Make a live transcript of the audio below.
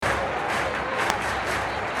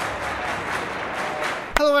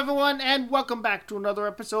everyone, and welcome back to another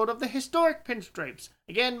episode of the Historic Pinstripes.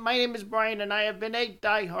 Again, my name is Brian, and I have been a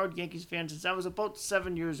die-hard Yankees fan since I was about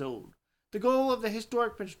 7 years old. The goal of the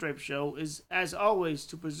Historic Pinstripe Show is, as always,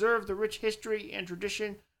 to preserve the rich history and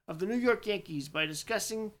tradition of the New York Yankees by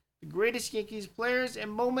discussing the greatest Yankees players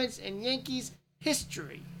and moments in Yankees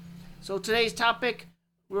history. So today's topic,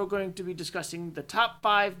 we're going to be discussing the top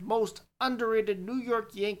 5 most underrated New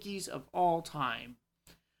York Yankees of all time.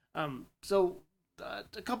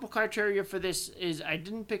 A couple criteria for this is I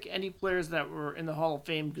didn't pick any players that were in the Hall of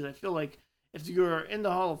Fame because I feel like if you're in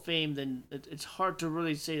the Hall of Fame, then it's hard to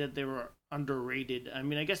really say that they were underrated. I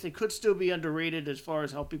mean, I guess they could still be underrated as far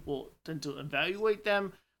as how people tend to evaluate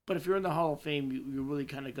them, but if you're in the Hall of Fame, you really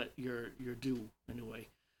kind of got your due anyway.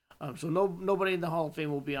 So nobody in the Hall of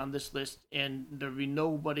Fame will be on this list, and there'll be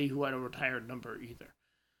nobody who had a retired number either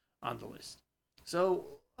on the list.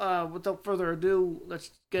 So without further ado,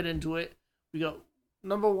 let's get into it. We got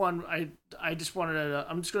number one. I just wanted to.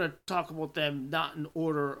 I'm just gonna talk about them not in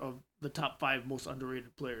order of the top 5 most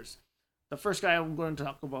underrated players. The first guy I'm going to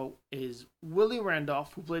talk about is Willie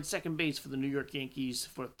Randolph, who played second base for the New York Yankees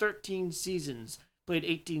for 13 seasons. Played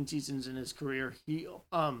 18 seasons in his career. The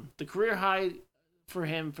career high for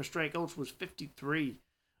him for strikeouts was 53,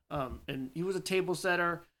 and he was a table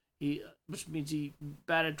setter. Which means he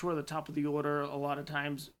batted toward the top of the order a lot of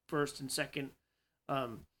times, first and second.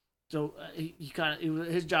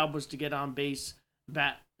 His job was to get on base,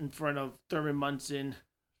 bat in front of Thurman Munson,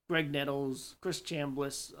 Greg Nettles, Chris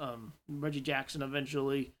Chambliss, Reggie Jackson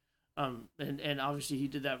eventually, and obviously he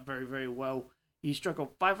did that very, very well. He struck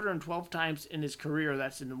out 512 times in his career.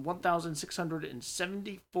 That's in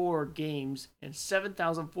 1,674 games and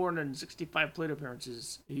 7,465 plate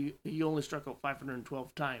appearances. He only struck out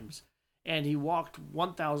 512 times, and he walked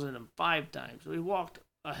 1,005 times. So he walked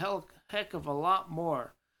a heck of a lot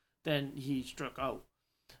more than he struck out.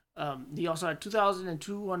 He also had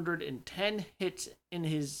 2,210 hits in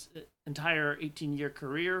his entire 18-year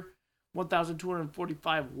career,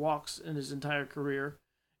 1,245 walks in his entire career,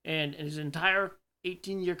 and in his entire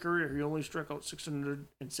 18-year career, he only struck out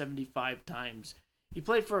 675 times. He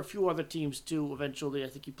played for a few other teams too. Eventually, I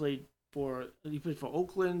think he played for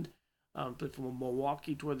Oakland, played for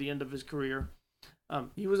Milwaukee toward the end of his career.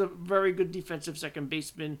 He was a very good defensive second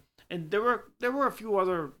baseman, and there were a few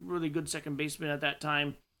other really good second basemen at that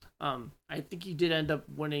time. I think he did end up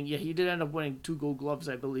winning. Yeah, he did end up winning 2 Gold Gloves,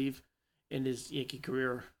 I believe, in his Yankee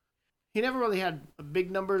career. He never really had big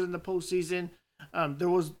numbers in the postseason.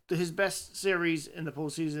 His best series in the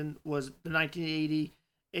postseason was the 1980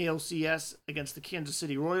 ALCS against the Kansas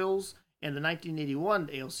City Royals and the 1981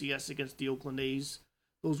 ALCS against the Oakland A's.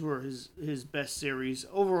 Those were his best series.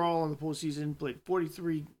 Overall in the postseason, played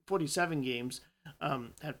 47 games,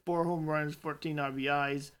 had 4 home runs, 14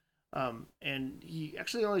 RBIs, and he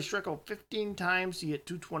actually only struck out 15 times. He hit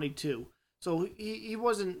 222. So he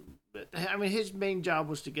wasn't. I mean, his main job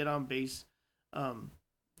was to get on base,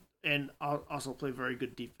 and also play very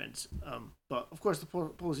good defense. But of course, the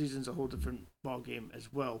postseason is a whole different ball game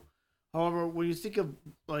as well. However, when you think of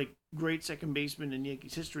like great second basemen in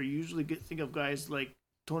Yankees history, you usually think of guys like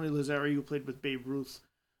Tony Lazzeri, who played with Babe Ruth,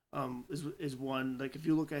 is one. Like if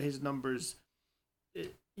you look at his numbers,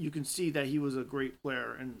 you can see that he was a great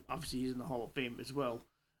player, and obviously he's in the Hall of Fame as well.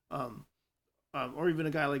 Or even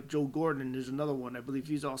a guy like Joe Gordon is another one. I believe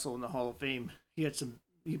he's also in the Hall of Fame. He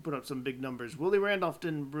put up some big numbers. Willie Randolph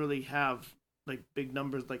didn't really have like big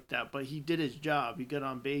numbers like that, but he did his job. He got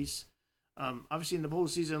on base. Obviously in the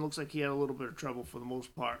postseason, it looks like he had a little bit of trouble for the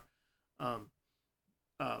most part.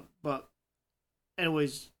 But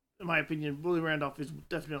anyways, in my opinion, Willie Randolph is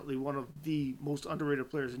definitely one of the most underrated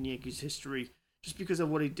players in Yankees history, just because of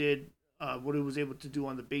what he did, what he was able to do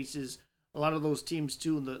on the bases. A lot of those teams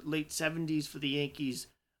too in the late 70s for the Yankees,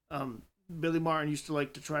 Billy Martin used to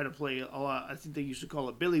like to try to play a lot. I think they used to call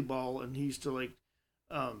it Billy Ball, and he used to like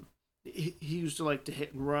he used to like to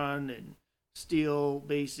hit and run and steal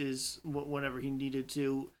bases whenever he needed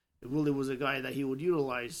to. Willie was a guy that he would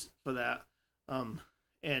utilize for that,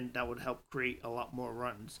 and that would help create a lot more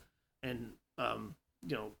runs and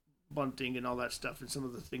bunting and all that stuff, and some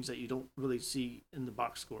of the things that you don't really see in the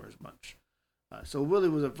box score as much. So Willie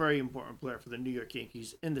was a very important player for the New York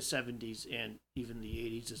Yankees in the 70s and even the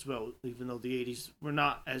 80s as well, even though the 80s were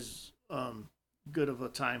not as good of a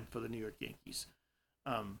time for the New York Yankees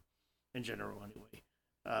in general anyway.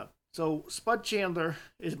 So Spud Chandler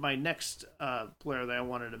is my next player that I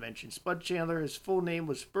wanted to mention. Spud Chandler, his full name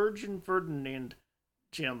was Spurgeon Ferdinand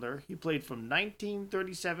Chandler. He played from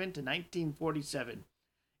 1937 to 1947.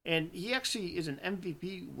 And he actually is an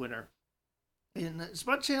MVP winner. And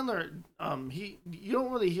Spud Chandler, you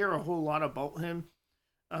don't really hear a whole lot about him.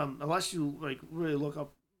 unless you like really look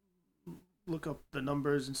up the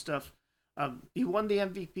numbers and stuff. He won the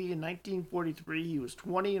MVP in 1943. He was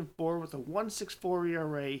 20-4 with a 1.64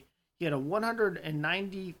 ERA. He had a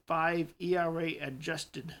 195 ERA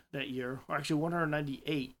adjusted that year, or actually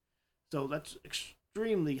 198. So that's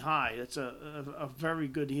extremely high. That's a very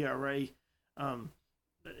good ERA. And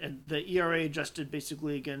the ERA adjusted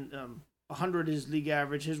basically again, 100 is league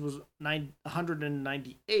average. His was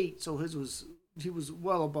 198, so he was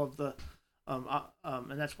well above the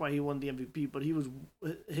and that's why he won the MVP. But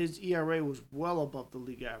his ERA was well above the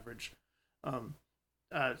league average.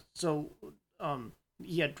 So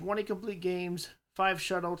he had 20 complete games, 5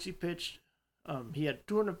 shutouts he pitched. He had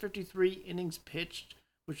 253 innings pitched,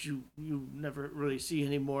 which you never really see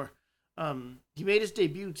anymore. He made his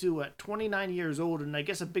debut too at 29 years old, and I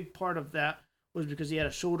guess a big part of that was because he had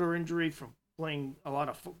a shoulder injury from playing a lot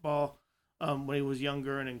of football when he was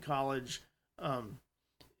younger and in college.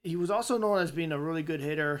 He was also known as being a really good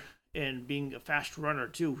hitter and being a fast runner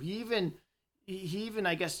too. He even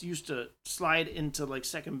I guess used to slide into like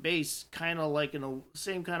second base, kind of like in a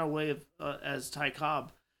same kind of way as Ty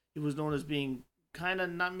Cobb. He was known as being kind of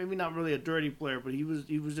not really a dirty player, but he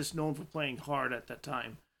was just known for playing hard at that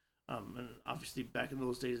time. And obviously back in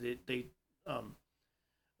those days they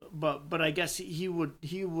but I guess he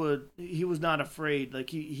was not afraid. Like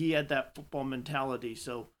he had that football mentality,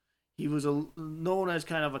 so he was known as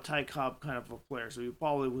kind of a Ty Cobb kind of a player. So he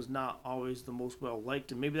probably was not always the most well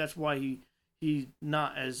liked, and maybe that's why he's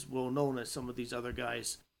not as well known as some of these other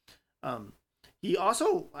guys. He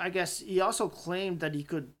also claimed that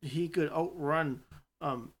he could outrun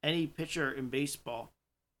any pitcher in baseball.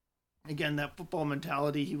 Again, that football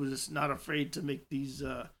mentality. He was just not afraid to make these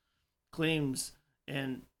claims,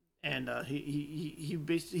 and he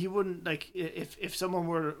basically he wouldn't like if someone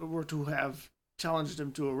were to have challenged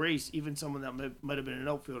him to a race, even someone that might have been an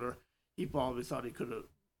outfielder, he probably thought he could have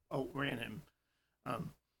outran him.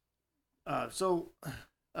 So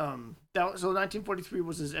 1943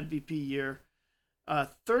 was his MVP year.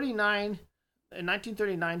 39 in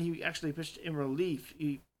 1939 he actually pitched in relief.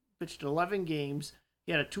 He pitched 11 games.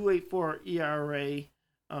 He had a 2.84 ERA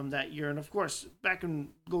that year, and of course, back in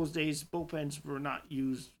those days, bullpens were not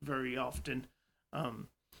used very often.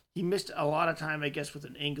 He missed a lot of time, I guess, with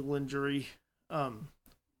an ankle injury.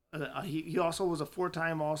 He also was a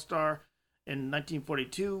 4-time All-Star in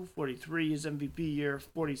 1942, 43, his MVP year,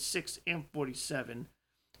 46, and 47.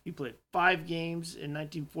 He played 5 games in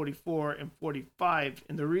 1944 and 45,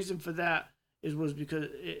 and the reason for that was because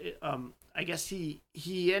I guess he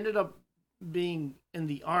ended up being in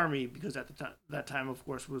the Army because at that time, of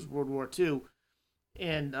course, was World War II,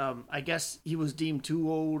 and I guess he was deemed too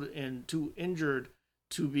old and too injured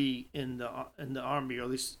to be in the Army, or at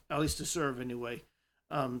least to serve anyway.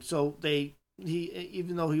 So he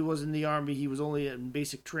even though he was in the Army, he was only in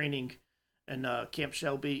basic training in Camp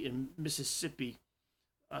Shelby in Mississippi.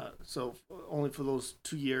 So only for those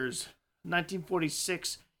 2 years.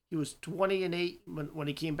 1946, he was 20-8 when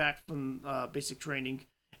he came back from basic training.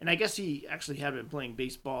 And I guess he actually had been playing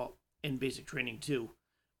baseball in basic training too.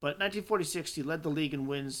 But 1946, he led the league in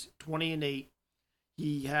wins, 20-8.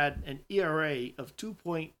 He had an ERA of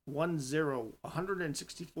 2.10,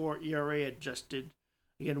 164 ERA adjusted,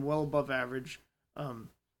 again well above average.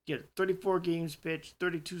 He had 34 games pitched,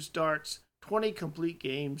 32 starts, 20 complete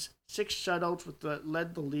games, 6 shutouts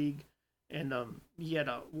led the league, and he had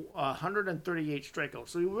 138 strikeouts.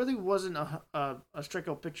 So he really wasn't a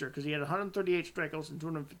strikeout pitcher because he had 138 strikeouts in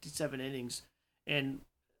 257 innings. And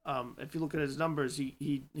if you look at his numbers,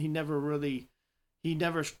 he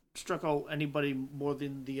never struck out anybody more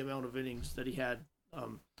than the amount of innings that he had.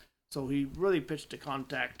 So he really pitched to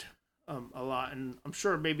contact a lot, and I'm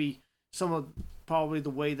sure maybe probably the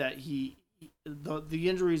way that the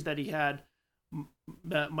injuries that he had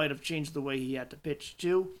might have changed the way he had to pitch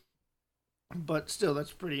too. But still,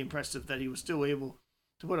 that's pretty impressive that he was still able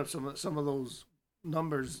to put up some of those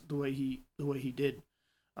numbers the way he did,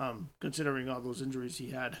 considering all those injuries he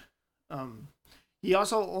had. He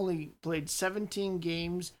also only played 17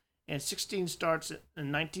 games and 16 starts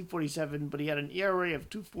in 1947, but he had an ERA of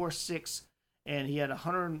 2.46, and he had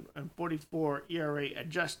 144 ERA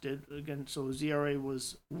adjusted again. So his ERA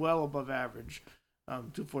was well above average,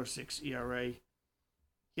 2.46 ERA.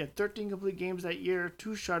 He had 13 complete games that year, 2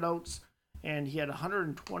 shutouts, and he had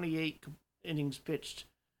 128 innings pitched.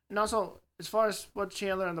 And also, as far as Bud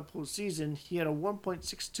Chandler in the postseason, he had a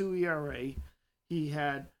 1.62 ERA. He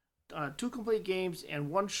had 2 complete games and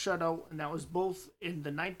 1 shutout, and that was both in the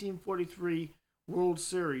 1943 World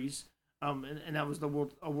Series, and that was a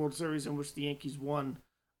World Series in which the Yankees won.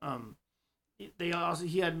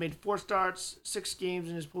 He had made 4 starts, 6 games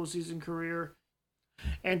in his postseason career,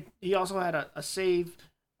 and he also had a save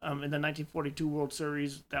in the 1942 World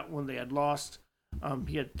Series, that one they had lost.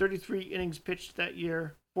 He had 33 innings pitched that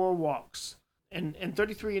year, 4 walks, and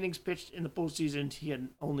 33 innings pitched in the postseason. He had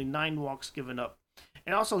only 9 walks given up.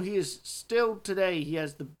 And also, he is still today, he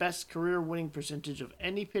has the best career winning percentage of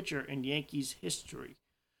any pitcher in Yankees history.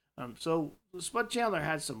 So Spud Chandler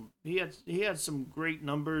had some great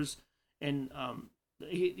numbers, and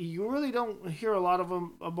you really don't hear a lot of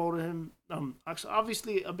them about him.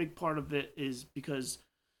 Obviously, a big part of it is because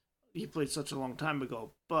he played such a long time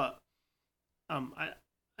ago, but I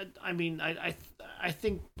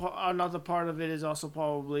think another part of it is also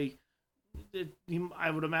probably I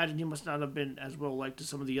would imagine he must not have been as well liked as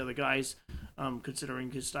some of the other guys,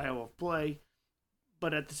 considering his style of play.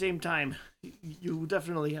 But at the same time, you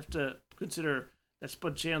definitely have to consider that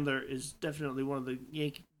Spud Chandler is definitely one of the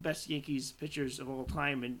best Yankees pitchers of all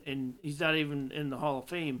time, and he's not even in the Hall of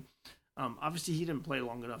Fame. Obviously, he didn't play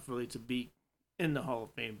long enough really to be in the Hall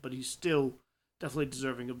of Fame, but he's still definitely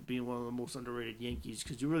deserving of being one of the most underrated Yankees,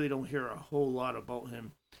 because you really don't hear a whole lot about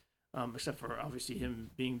him, except for obviously him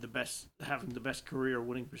being having the best career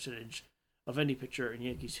winning percentage of any pitcher in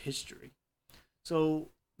Yankees history. So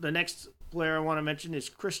the next player I want to mention is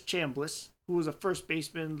Chris Chambliss, who was a first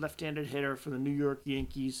baseman, left-handed hitter for the New York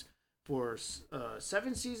Yankees for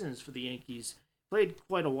 7 seasons for the Yankees. Played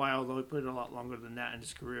quite a while, though. He played a lot longer than that in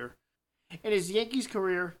his career. In his Yankees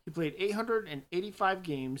career, he played 885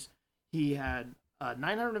 games. He had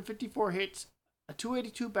 954 hits, a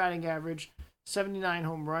 282 batting average, 79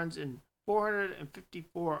 home runs, and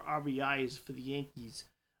 454 RBIs for the Yankees.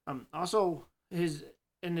 Also,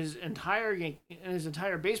 in his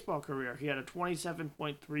entire baseball career, he had a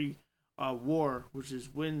 27.3 WAR, which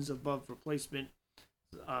is wins above replacement.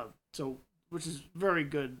 Which is very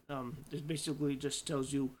good. It basically just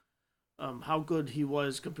tells you how good he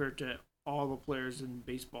was compared to all the players in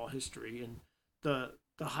baseball history, and the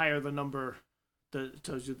higher the number, that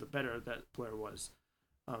tells you the better that player was.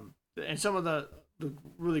 And some of the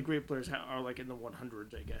really great players are like in the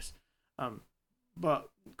 100s, I guess. But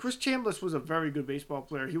Chris Chambliss was a very good baseball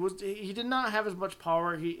player. He did not have as much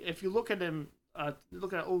power. If you look at him,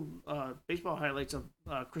 look at old baseball highlights of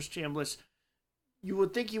Chris Chambliss, you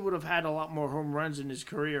would think he would have had a lot more home runs in his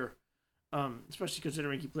career, especially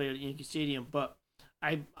considering he played at Yankee Stadium. But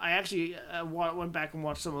I actually went back and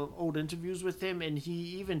watched some of old interviews with him, and he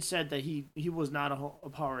even said that he was not a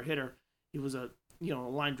power hitter. He was a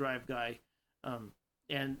line drive guy.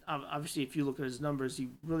 And obviously, if you look at his numbers, he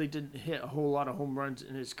really didn't hit a whole lot of home runs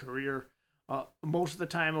in his career. Most of the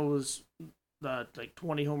time, it was like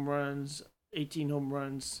 20 home runs, 18 home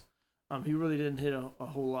runs. He really didn't hit a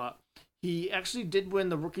whole lot. He actually did win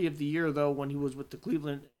the Rookie of the Year, though, when he was with the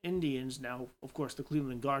Cleveland Indians, now, of course, the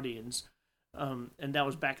Cleveland Guardians. And that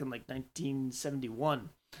was back in like 1971.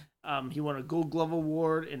 He won a Gold Glove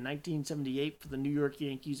Award in 1978 for the New York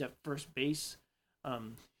Yankees at first base.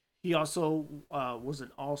 He also was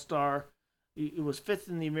an All-Star. He was 5th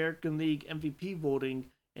in the American League MVP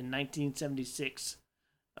voting in 1976.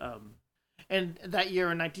 And that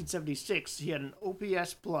year in 1976, he had an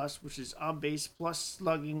OPS plus, which is on-base plus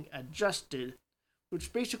slugging adjusted,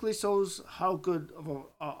 which basically shows how good of an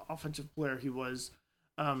offensive player he was.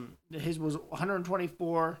 His was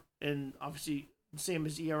 124, and obviously same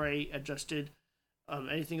as ERA adjusted.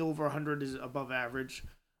 Anything over 100 is above average.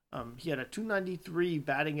 He had a 293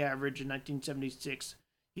 batting average in 1976.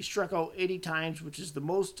 He struck out 80 times, which is the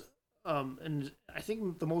most, and I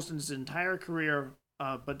think the most in his entire career,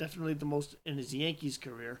 but definitely the most in his Yankees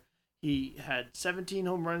career. He had 17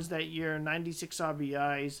 home runs that year, 96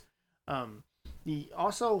 RBIs. He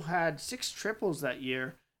also had 6 triples that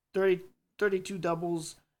year, 32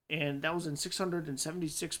 doubles, and that was in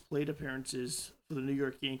 676 plate appearances for the New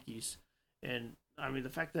York Yankees. And I mean, the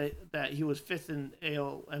fact that he was 5th in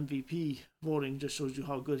AL MVP voting just shows you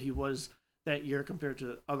how good he was that year compared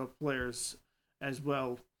to other players as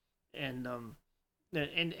well. And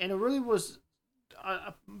it really was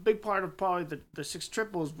a big part of probably the 6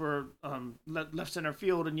 triples were left center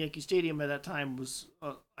field in Yankee Stadium at that time was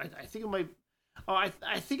I think it might. Oh, I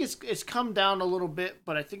think it's come down a little bit,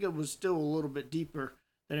 but I think it was still a little bit deeper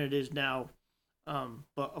than it is now.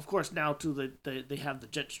 But of course now too they have the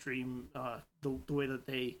jet stream, the way that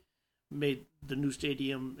they made the new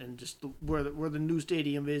stadium, and just where the new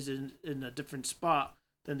stadium is in a different spot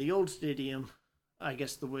than the old stadium. I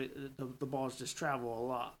guess the way the balls just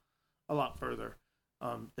travel a lot further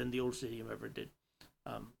than the old stadium ever did.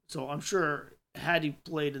 So I'm sure had he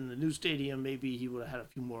played in the new stadium, maybe he would have had a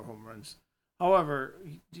few more home runs. However,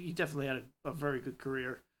 he definitely had a very good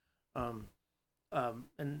career.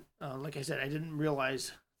 Like I said, I didn't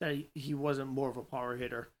realize that he wasn't more of a power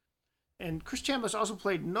hitter. And Chris Chambliss also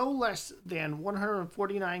played no less than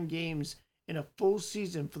 149 games in a full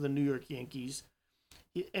season for the New York Yankees.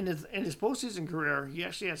 In his postseason career, he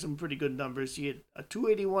actually had some pretty good numbers. He had a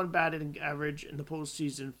 281 batting average in the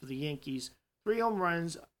postseason for the Yankees, 3 home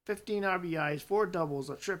runs, 15 RBIs, 4 doubles,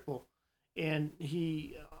 a triple, and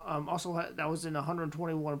he also had, that was in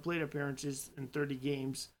 121 plate appearances in 30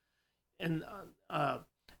 games. And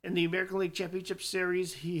in the American League Championship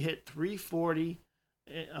Series, he hit 340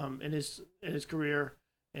 in his career,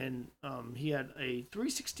 and he had a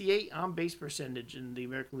 368 on base percentage in the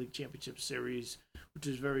American League Championship Series, which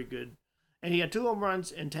is very good. And he had 2 home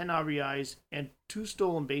runs and 10 RBIs and 2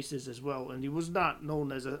 stolen bases as well. And he was not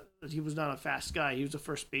known as he was not a fast guy. He was a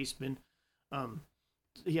first baseman.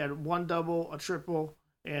 He had 1 double, a triple,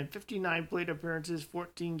 and 59 plate appearances,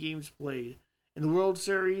 14 games played. In the World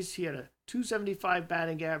Series, he had a 275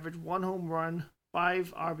 batting average, 1 home run,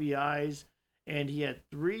 5 RBIs, and he had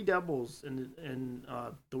 3 doubles in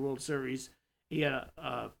the World Series. He had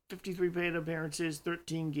 53 plate appearances,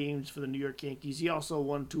 13 games for the New York Yankees. He also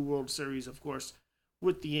won 2 World Series, of course,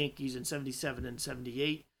 with the Yankees in 77 and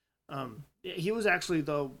 78. He was actually,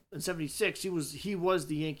 though, in 76, he was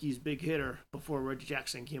the Yankees' big hitter before Reggie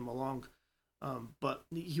Jackson came along. But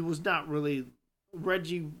he was not really.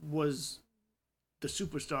 Reggie was the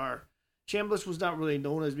superstar. Chambliss was not really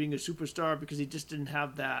known as being a superstar because he just didn't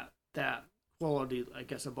have that quality, I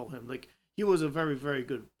guess, about him. Like, he was a very, very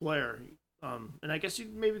good player. And I guess you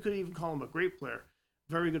maybe could even call him a great player.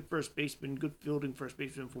 Very good first baseman, good fielding first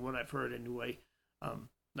baseman from what I've heard anyway.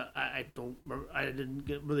 I didn't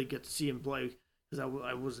really get to see him play because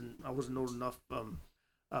I wasn't old enough.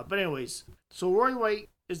 But anyways, so Roy White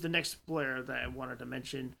is the next player that I wanted to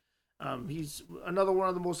mention. He's another one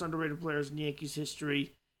of the most underrated players in Yankees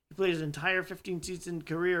history. He played his entire 15-season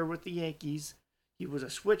career with the Yankees. He was a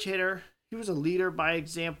switch hitter. He was a leader by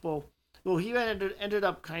example. Well, he ended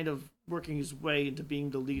up kind of working his way into being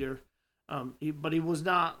the leader. But he was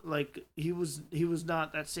not like he was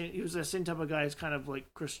not that same. He was the same type of guy as kind of like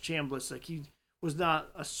Chris Chambliss. Like, he was not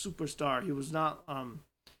a superstar. He was not.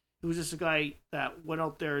 He was just a guy that went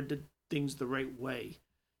out there and did things the right way,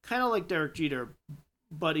 kind of like Derek Jeter,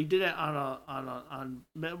 but he did it on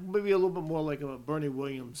maybe a little bit more like a Bernie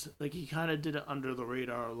Williams. Like, he kind of did it under the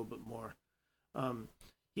radar a little bit more.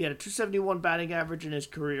 He had a 271 batting average in his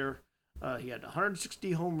career. He had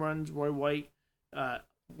 160 home runs. Roy White.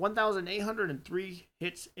 1,803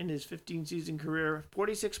 hits in his 15-season career,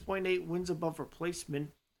 46.8 wins above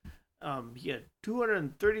replacement. He had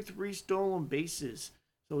 233 stolen bases,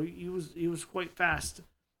 so he was quite fast.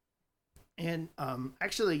 And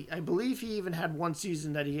actually, I believe he even had one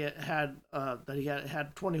season that he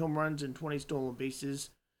had 20 home runs and 20 stolen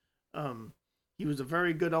bases. He was a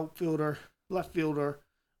very good outfielder, left fielder,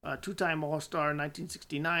 2-time All-Star in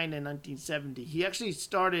 1969 and 1970. He actually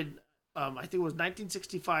started. I think it was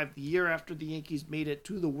 1965, the year after the Yankees made it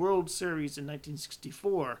to the World Series in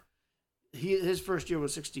 1964. His first year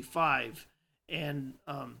was 65, and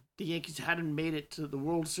the Yankees hadn't made it to the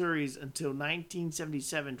World Series until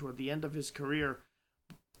 1977, toward the end of his career.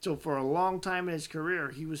 So for a long time in his career,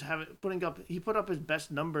 he put up his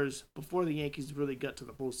best numbers before the Yankees really got to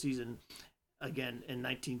the postseason. Again, in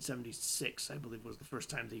 1976, I believe, was the first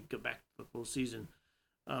time they got back to the postseason.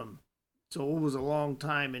 So it was a long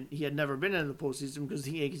time, and he had never been in the postseason because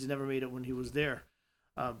the Yankees never made it when he was there.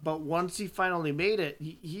 But once he finally made it,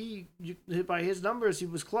 he by his numbers, he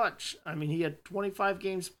was clutch. I mean, he had 25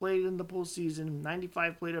 games played in the postseason,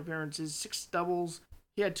 95 plate appearances, 6 doubles.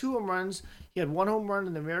 He had 2 home runs. He had 1 home run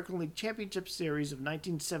in the American League Championship Series of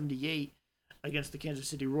 1978 against the Kansas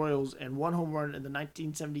City Royals, and 1 home run in the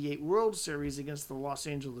 1978 World Series against the Los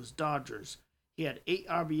Angeles Dodgers. He had 8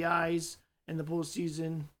 RBIs in the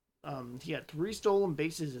postseason. He had 3 stolen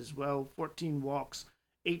bases as well, 14 walks,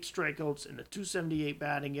 8 strikeouts, and a 278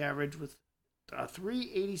 batting average with a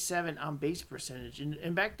 387 on base percentage.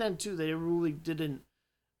 And back then too, they really didn't.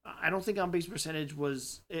 I don't think on base percentage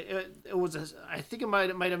was it was I think it might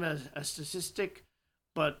have been a statistic,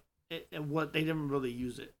 but they didn't really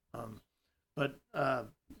use it. But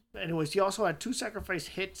anyways, he also had 2 sacrifice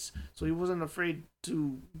hits, so he wasn't afraid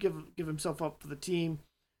to give himself up for the team.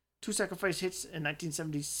 2 sacrifice hits in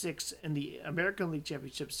 1976 in the American League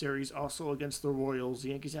Championship Series, also against the Royals. The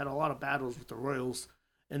Yankees had a lot of battles with the Royals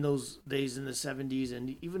in those days in the 70s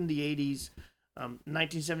and even the 80s.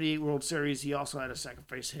 1978 World Series, he also had a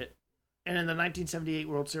sacrifice hit. And in the 1978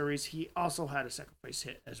 World Series, he also had a sacrifice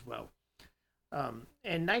hit as well.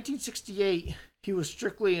 In 1968, he was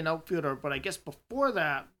strictly an outfielder, but I guess before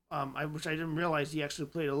that, which I didn't realize he actually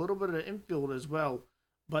played a little bit of infield as well,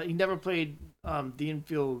 but he never played the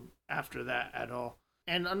infield after that at all.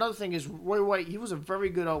 And another thing is Roy White, he was a very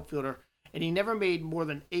good outfielder, and he never made more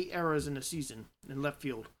than 8 errors in a season in left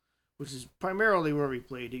field, which is primarily where he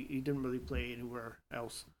played. He didn't really play anywhere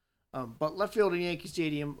else. But left field in Yankee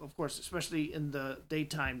Stadium, of course, especially in the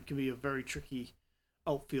daytime, can be a very tricky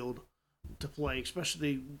outfield to play,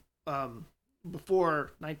 especially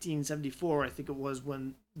before 1974, I think it was,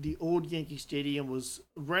 when the old Yankee Stadium was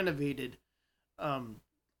renovated.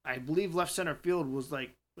 I believe left center field was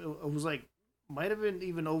like, it was like, might have been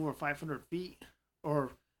even over 500 feet,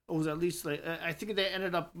 or it was at least like, I think they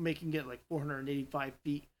ended up making it like 485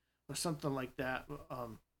 feet or something like that.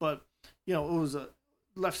 But it was a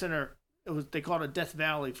left center. It was, they called it Death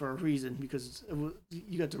Valley for a reason, because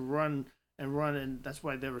you got to run, and that's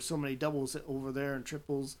why there were so many doubles over there and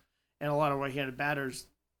triples, and a lot of right-handed batters.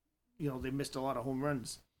 They missed a lot of home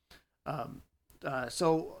runs.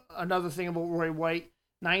 So another thing about Roy White,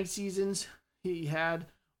 9 seasons he had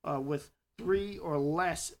with 3 or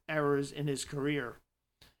less errors in his career,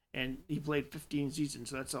 and he played 15 seasons.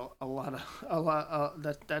 So that's a lot.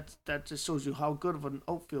 That just shows you how good of an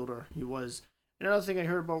outfielder he was. Another thing I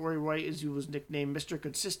heard about Roy White is he was nicknamed Mr.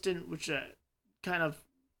 Consistent, which kind of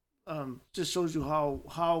just shows you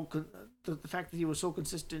how the fact that he was so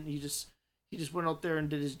consistent. He just went out there and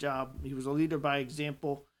did his job. He was a leader by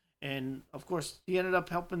example, and of course he ended up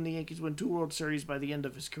helping the Yankees win 2 World Series by the end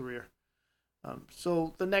of his career.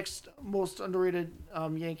 So the next most underrated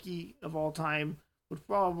Yankee of all time would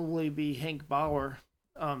probably be Hank Bauer.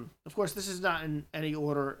 Of course, this is not in any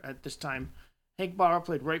order at this time. Hank Bauer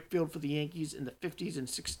played right field for the Yankees in the 50s and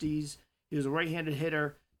 60s. He was a right-handed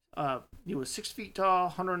hitter. He was 6 feet tall,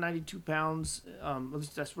 192 pounds. At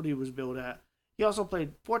least that's what he was billed at. He also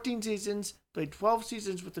played 14 seasons, played 12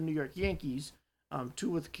 seasons with the New York Yankees, 2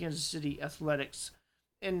 with Kansas City Athletics.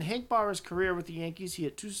 In Hank Bauer's career with the Yankees, he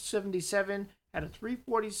hit .277, had a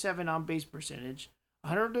 .347 on-base percentage,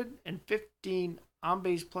 115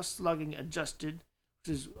 on-base plus slugging adjusted,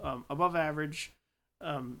 which is above average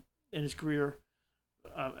in his career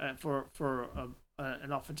for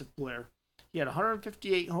an offensive player. He had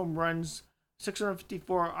 158 home runs,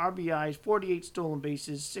 654 RBIs, 48 stolen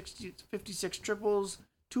bases, 56 triples,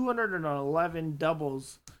 211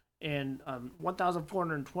 doubles, and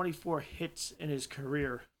 1,424 hits in his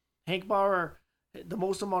career. Hank Bauer, the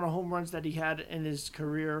most amount of home runs that he had in his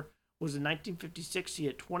career was in 1956. He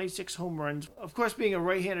had 26 home runs. Of course, being a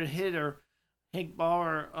right-handed hitter, Hank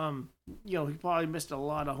Bauer, he probably missed a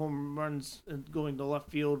lot of home runs going to left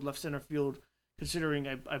field, left center field, considering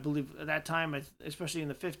I believe at that time, especially in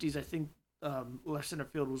the 50s, I think left center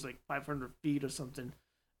field was like 500 feet or something.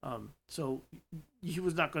 So he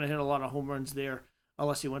was not going to hit a lot of home runs there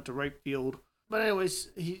unless he went to right field. But anyways,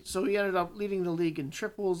 he ended up leading the league in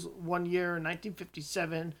triples one year in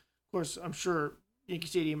 1957. Of course, I'm sure Yankee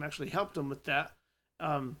Stadium actually helped him with that.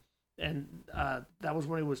 And that was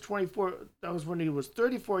when he was 24. That was when he was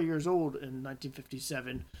 34 years old in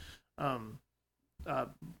 1957.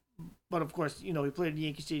 But of course, he played at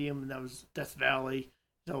Yankee Stadium, and that was Death Valley.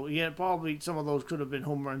 So he had probably some of those could have been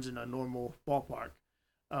home runs in a normal ballpark.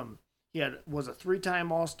 He was a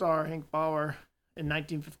 3-time All-Star, Hank Bauer, in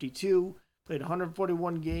 1952. Played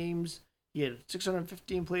 141 games. He had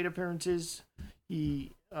 615 plate appearances.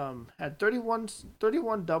 He had 31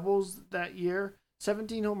 doubles that year,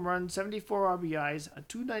 17 home runs, 74 RBIs, a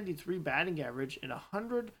 .293 batting average, and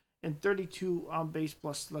 132 on-base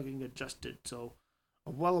plus slugging adjusted. So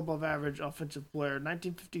a well above average offensive player.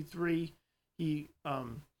 1953, he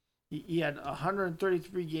had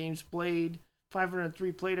 133 games played,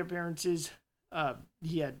 503 plate appearances.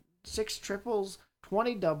 He had 6 triples,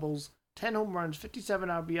 20 doubles, 10 home runs, 57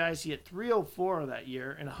 RBIs. He had 304 that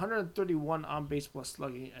year and 131 on-base plus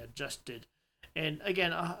slugging adjusted. And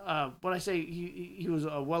again, when I say he was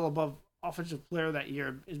a well above offensive player that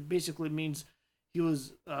year, it basically means he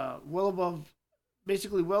was well above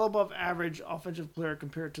average offensive player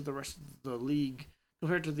compared to the rest of the league,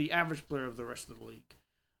 compared to the average player of the rest of the league.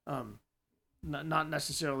 Not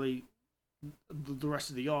necessarily the rest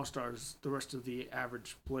of the All-Stars, the rest of the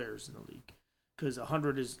average players in the league. Because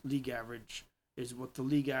 100 is league average, is what the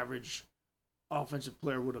league average offensive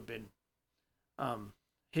player would have been.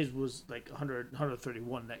 His was like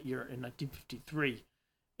 131 that year in 1953.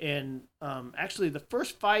 And actually, the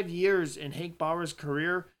first 5 years in Hank Bauer's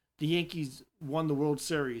career, the Yankees won the World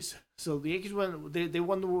Series. So the Yankees they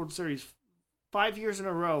won the World Series 5 years in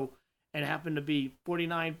a row, and it happened to be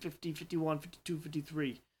 49, 50, 51, 52,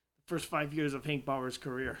 53. The first 5 years of Hank Bauer's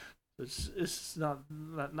career. It's not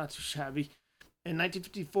too shabby. In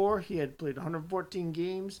 1954, he had played 114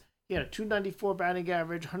 games. He had a 294 batting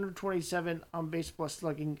average, 127 on base plus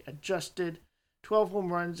slugging adjusted, 12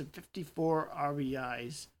 home runs, and 54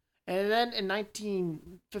 RBIs. And then in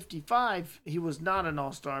 1955, he was not an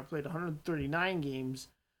all-star, played 139 games,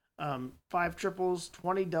 5 triples,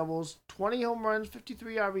 20 doubles, 20 home runs,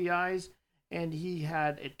 53 RBIs, and he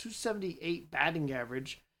had a 278 batting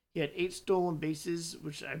average. He had 8 stolen bases,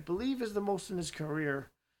 which I believe is the most in his career.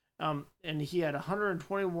 And he had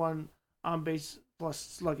 121 on base plus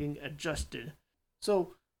slugging adjusted.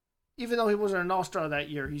 So even though he wasn't an all-star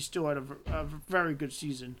that year, he still had a very good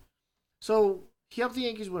season. So he helped the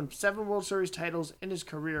Yankees win 7 World Series titles in his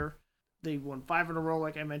career. They won 5 in a row,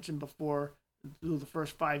 like I mentioned before, through the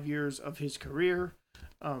first 5 years of his career,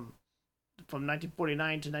 from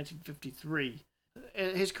 1949 to 1953.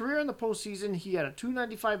 His career in the postseason, he had a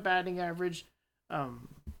 295 batting average,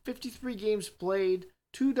 53 games played,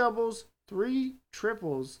 2 doubles, 3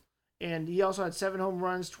 triples, and he also had 7 home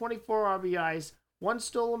runs, 24 RBIs, 1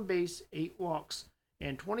 stolen base, 8 walks,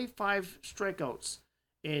 and 25 strikeouts.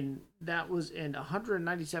 And that was in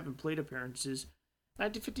 197 plate appearances.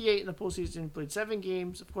 1958 in the postseason, played 7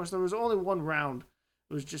 games. Of course, there was only 1 round.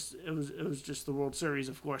 It was just the World Series,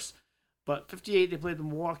 of course. But 58, they played the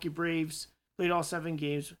Milwaukee Braves. Played all 7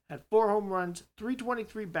 games. Had 4 home runs,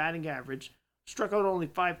 323 batting average. Struck out only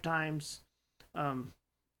 5 times.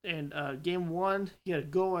 Game 1, he had a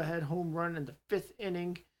go-ahead home run in the 5th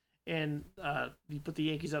inning, and he put the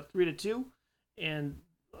Yankees up 3-2. And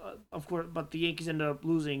of course, but the Yankees ended up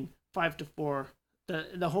losing 5-4.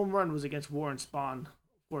 The home run was against Warren Spahn,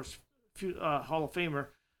 of course, Hall of Famer,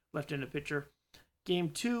 left-handed pitcher.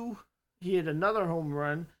 Game 2, he had another home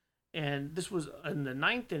run, and this was in the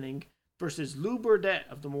 9th inning versus Lou Burdett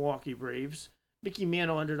of the Milwaukee Braves. Mickey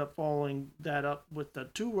Mantle ended up following that up with a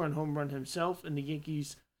 2-run home run himself, and the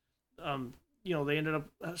Yankees, they ended up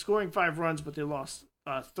scoring 5 runs, but they lost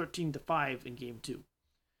 13-5 in Game 2.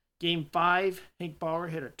 Game 5, Hank Bauer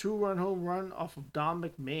hit a 2-run home run off of Don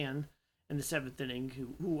McMahon in the 7th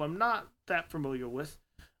inning, who I'm not that familiar with.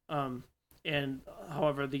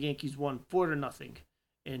 However, the Yankees won 4-0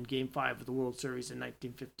 in Game 5 of the World Series in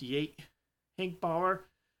 1958. Hank Bauer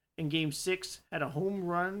in Game 6 had a home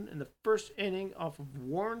run in the 1st inning off of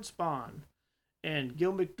Warren Spahn. And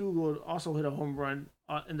Gil McDougald also hit a home run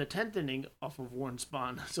in the 10th inning off of Warren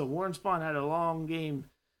Spahn. So Warren Spahn had a long game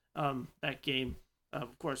that game.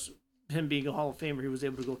 Of course, him being a Hall of Famer, he was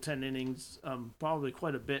able to go 10 innings, probably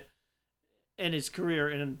quite a bit in his career.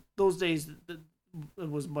 And in those days, it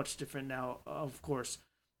was much different now, of course,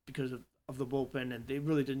 because of the bullpen, and they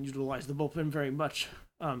really didn't utilize the bullpen very much.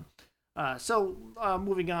 Moving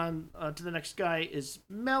on to the next guy is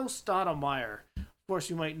Mel Stottlemyre. Of course,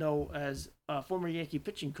 you might know as a former Yankee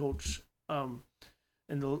pitching coach in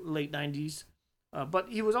the late 90s. But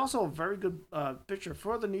he was also a very good pitcher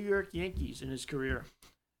for the New York Yankees in his career.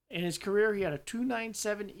 In his career, he had a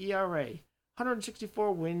 2.97 ERA,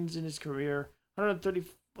 164 wins in his career,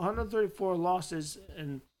 134 losses,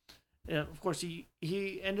 and of course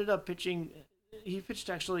he ended up pitching. He pitched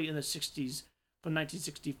actually in the 60s from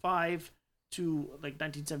 1965 to like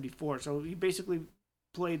 1974. So he basically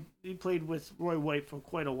played with Roy White for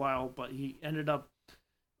quite a while, but he ended up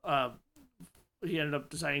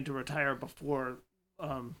deciding to retire before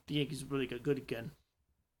the Yankees really got good again.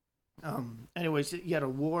 Anyways, he had a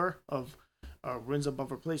WAR of runs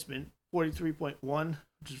above replacement, 43.1,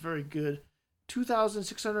 which is very good.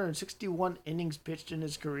 2,661 innings pitched in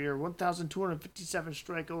his career, 1,257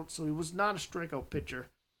 strikeouts, so he was not a strikeout pitcher.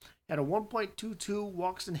 Had a 1.22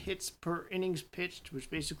 walks and hits per innings pitched, which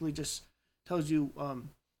basically just tells you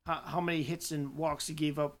how many hits and walks he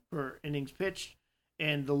gave up per innings pitched.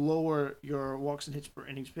 And the lower your walks and hits per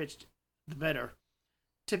innings pitched, the better.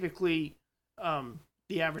 Typically,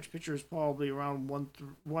 the average pitcher is probably around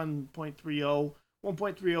 1.30.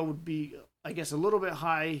 1.30 would be, I guess, a little bit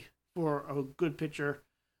high for a good pitcher,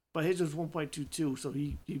 but his was 1.22, so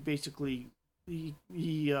he basically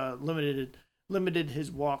limited his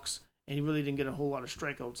walks, and he really didn't get a whole lot of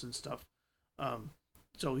strikeouts and stuff.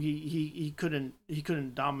 So he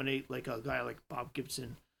couldn't dominate like a guy like Bob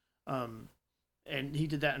Gibson. And he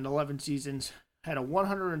did that in 11 seasons. Had a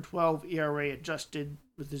 112 ERA adjusted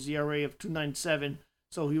with his ERA of 2.97,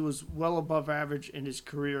 so he was well above average in his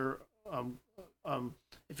career.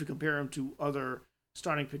 If you compare him to other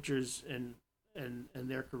starting pitchers in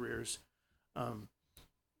their careers,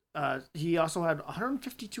 he also had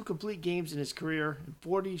 152 complete games in his career and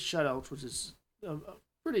 40 shutouts, which is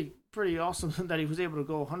pretty awesome that he was able to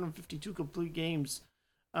go 152 complete games.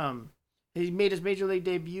 He made his major league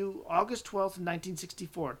debut August 12th,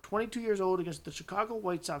 1964. 22 years old against the Chicago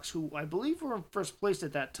White Sox, who I believe were in first place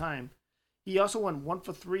at that time. He also went 1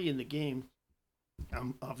 for 3 in the game.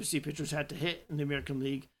 Obviously, pitchers had to hit in the American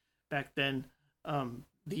League back then. The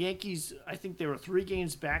Yankees, I think they were 3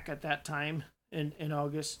 games back at that time in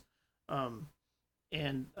August.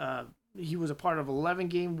 And he was a part of an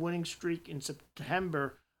 11-game winning streak in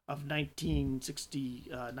September of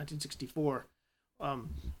 1964.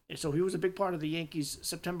 So he was a big part of the Yankees'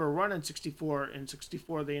 September run in 64. In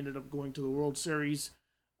 64, they ended up going to the World Series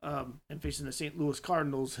and facing the St. Louis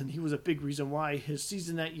Cardinals, and he was a big reason why. His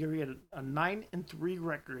season that year, he had a 9-3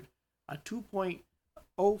 record, a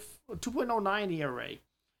 2.09 ERA.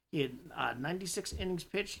 He had 96 innings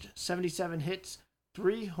pitched, 77 hits,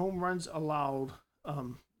 3 home runs allowed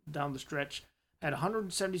down the stretch. Had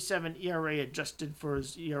 177 ERA adjusted for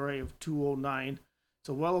his ERA of 2.09,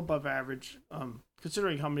 so well above average.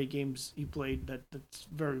 Considering how many games he played, that's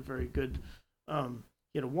very, very good.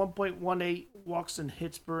 He had a 1.18 walks and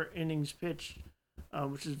hits per innings pitched,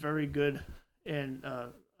 which is very good. And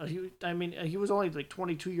he was only like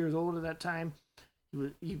 22 years old at that time.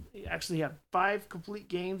 He actually had 5 complete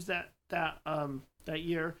games that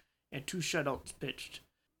year and 2 shutouts pitched.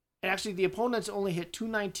 And actually, the opponents only hit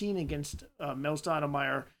 219 against Mel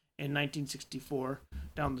Stottlemyre in 1964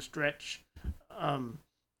 down the stretch.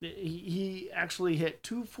 He actually hit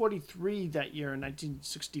 243 that year in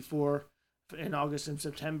 1964 in August and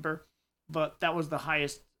September, but that was the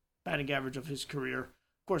highest batting average of his career.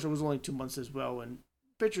 Of course, it was only 2 months as well, and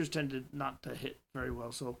pitchers tended not to hit very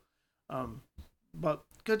well. So, but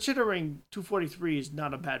considering 243 is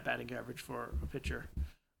not a bad batting average for a pitcher.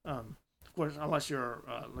 Of course, unless you're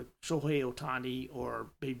like Shohei Ohtani or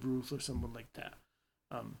Babe Ruth or someone like that.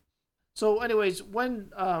 So anyways, when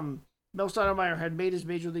Mel Stottlemyre had made his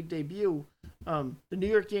major league debut, the New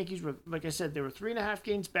York Yankees were, like I said, they were 3.5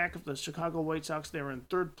 games back of the Chicago White Sox. They were in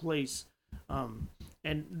 3rd place. And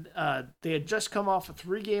they had just come off a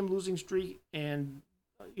 3-game losing streak, and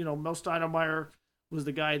Mel Stottlemyre was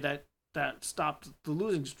the guy that stopped the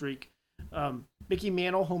losing streak. Mickey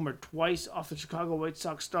Mantle homered twice off the Chicago White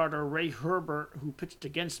Sox starter Ray Herbert, who pitched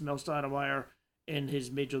against Mel Stottlemyre in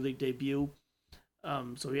his major league debut.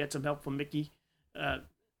 So he had some help from Mickey.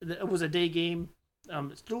 It was a day game.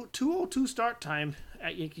 It's 2:02 start time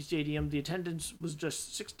at Yankee Stadium. The attendance was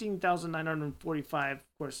just 16,945. Of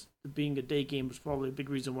course, being a day game was probably a big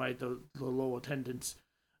reason why the low attendance.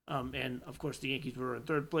 And of course, the Yankees were in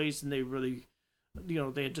 3rd place, and they really,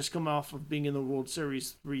 they had just come off of being in the World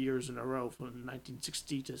Series 3 years in a row from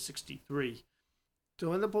 1960 to 63.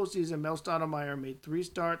 So in the postseason, Mel Stottlemyre made 3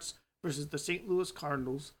 starts versus the St. Louis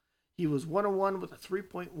Cardinals. He was 1-1 with a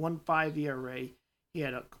 3.15 ERA. He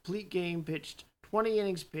had a complete game pitched, 20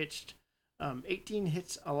 innings pitched, 18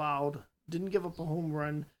 hits allowed, didn't give up a home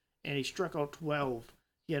run, and he struck out 12.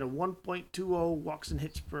 He had a 1.20 walks and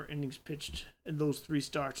hits per innings pitched in those 3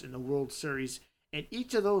 starts in the World Series. And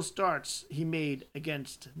each of those starts he made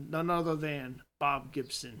against none other than Bob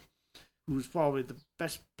Gibson, who was probably the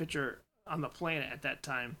best pitcher on the planet at that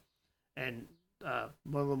time, and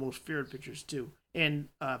one of the most feared pitchers too. And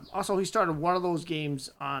also he started one of those games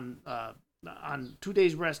on 2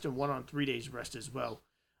 days rest and one on 3 days rest as well.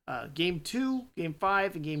 Game 2, Game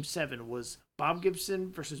 5, and Game 7 was Bob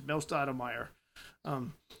Gibson versus Mel Stottlemyre.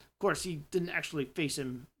 Of course, he didn't actually face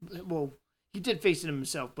him. Well, he did face him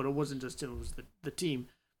himself, but it wasn't just him; it was the team.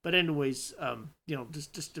 But anyways,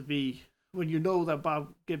 just to be, when you know that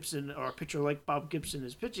Bob Gibson or a pitcher like Bob Gibson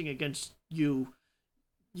is pitching against you,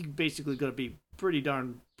 you basically got to be pretty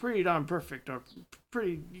darn perfect, or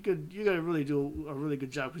you got to really do a really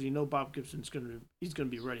good job, because Bob Gibson's gonna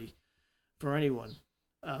be ready for anyone.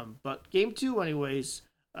 But Game 2, anyways,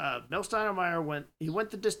 Mel Stottlemyre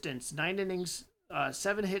went the distance, 9 innings,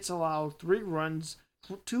 7 hits allowed, 3 runs,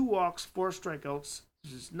 2 walks, 4 strikeouts,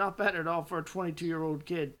 which is not bad at all for a 22-year-old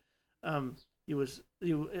kid. The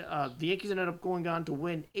Yankees ended up going on to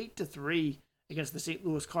win 8-3 against the St.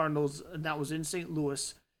 Louis Cardinals, and that was in St.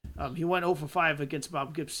 Louis. He went 0 for 5 against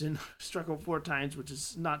Bob Gibson, struck out 4 times, which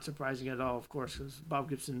is not surprising at all, of course, because Bob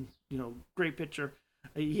Gibson, great pitcher.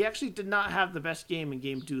 He actually did not have the best game in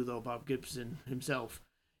Game 2, though, Bob Gibson himself.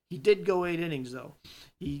 He did go 8 innings, though.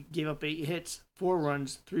 He gave up 8 hits, 4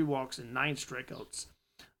 runs, 3 walks, and 9 strikeouts.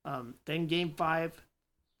 Then Game 5,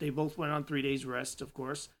 they both went on 3 days rest, of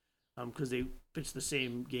course, because they pitched the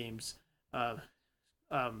same games.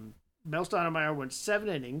 Mel Stottlemyre went 7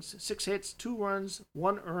 innings, 6 hits, 2 runs,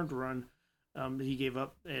 1 earned run that he gave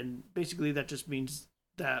up. And basically that just means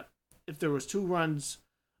that if there was 2 runs,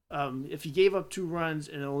 if he gave up 2 runs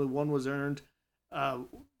and only 1 was earned,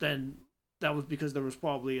 then that was because there was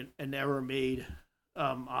probably an error made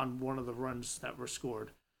on one of the runs that were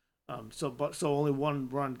scored. So only one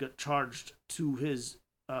run got charged to his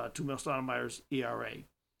to Mel Stoudemire's ERA.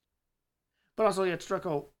 But also he had struck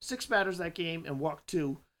out 6 batters that game and walked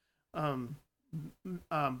 2.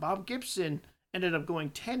 Bob Gibson ended up going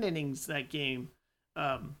 10 innings that game.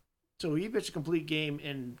 So he pitched a complete game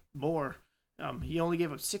and more. He only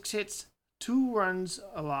gave up 6 hits, 2 runs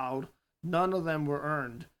allowed. None of them were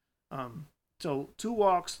earned. So 2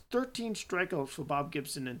 walks, 13 strikeouts for Bob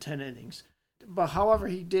Gibson in 10 innings. But however,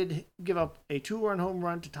 he did give up a 2-run home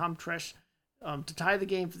run to Tom Tresh to tie the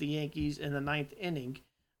game for the Yankees in the 9th inning.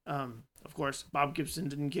 Of course, Bob Gibson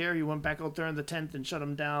didn't care. He went back out there in the 10th and shut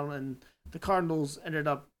him down. And the Cardinals ended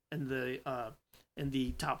up in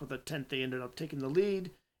the top of the 10th. They ended up taking the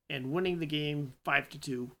lead and winning the game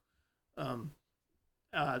 5-2.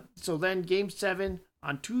 So then Game 7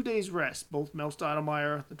 on 2 days rest, both Mel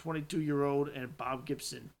Stoudemire, the 22-year-old, and Bob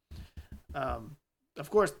Gibson. Of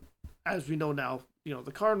course, as we know now,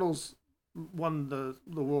 the Cardinals won the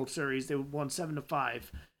World Series. They won 7-5,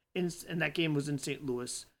 and that game was in St.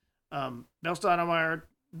 Louis. Mel Stoudemire,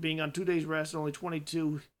 being on 2 days rest, only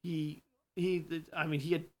 22, he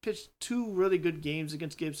had pitched 2 really good games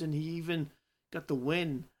against Gibson. He even got the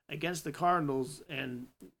win against the Cardinals and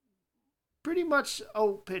pretty much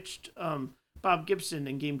outpitched Bob Gibson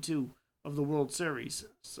in Game 2 of the World Series.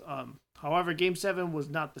 However, Game 7 was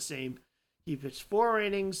not the same. He pitched 4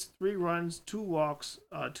 innings, 3 runs, 2 walks,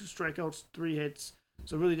 2 strikeouts, 3 hits.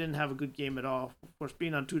 So really didn't have a good game at all. Of course,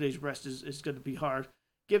 being on 2 days rest is going to be hard.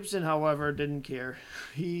 Gibson, however, didn't care.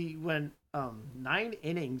 He went 9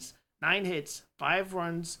 innings, 9 hits, 5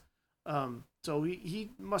 runs. So he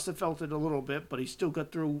must have felt it a little bit, but he still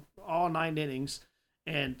got through all 9 innings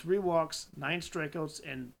and 3 walks, 9 strikeouts,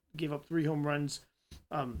 and gave up 3 home runs.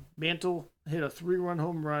 Mantle hit a 3-run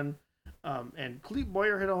home run. And Clete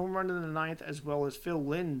Boyer hit a home run in the 9th, as well as Phil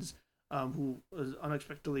Linz, who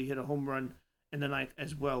unexpectedly hit a home run in the 9th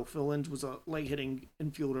as well. Phil Linz was a light-hitting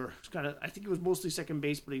infielder. I think he was mostly second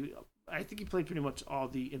base, but I think he played pretty much all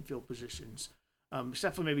the infield positions,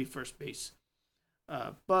 except for maybe first base.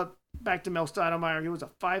 But back to Mel Stoudemire, he was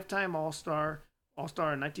a 5-time All-Star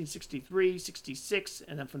in 1963, 66,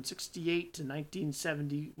 and then from 68 to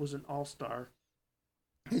 1970 was an All-Star.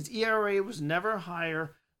 His ERA was never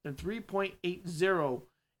higher than 3.80,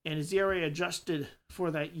 and his ERA adjusted for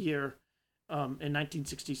that year in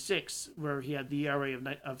 1966, where he had the ERA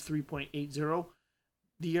of 3.80.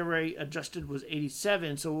 The ERA adjusted was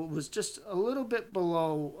 87, so it was just a little bit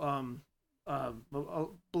below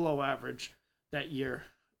average that year.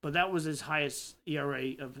 But that was his highest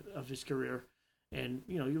ERA of his career, and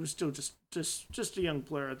he was still just a young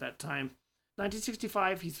player at that time.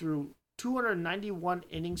 1965, he threw 291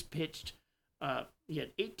 innings pitched. He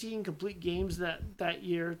had 18 complete games that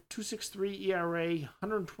year, 2.63 ERA,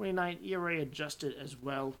 129 ERA adjusted as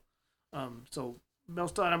well. So Mel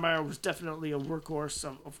Stoudemire was definitely a workhorse.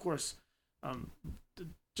 Of course,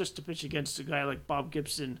 just to pitch against a guy like Bob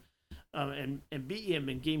Gibson and beat him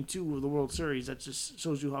in Game 2 of the World Series, that just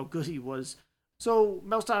shows you how good he was. So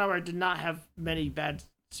Mel Stoudemire did not have many bad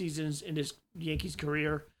seasons in his Yankees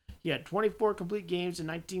career. He had 24 complete games in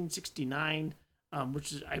 1969.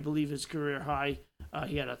 Which is, I believe, his career high.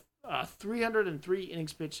 He had a 303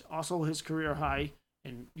 innings pitched, also his career high.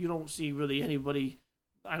 And you don't see really anybody.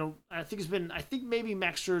 I think maybe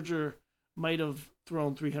Max Scherzer might have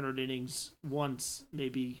thrown 300 innings once,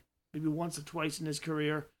 maybe once or twice in his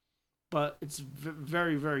career, but it's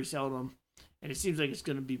very, very seldom. And it seems like it's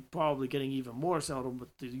going to be probably getting even more seldom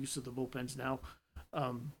with the use of the bullpens now.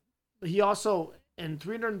 He also, in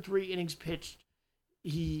 303 innings pitched,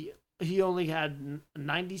 he only had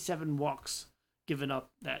 97 walks given up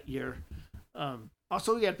that year.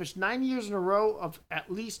 Also, he had pitched 9 years in a row of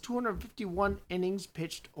at least 251 innings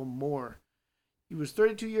pitched or more. He was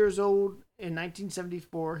 32 years old in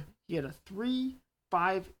 1974. He had a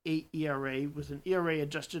 3.58 ERA with an ERA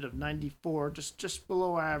adjusted of 94, just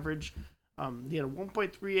below average. He had a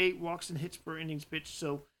 1.38 walks and hits per innings pitched,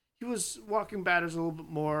 so he was walking batters a little bit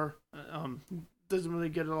more. Doesn't really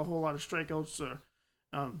get a whole lot of strikeouts or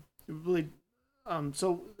really.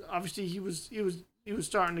 So obviously he was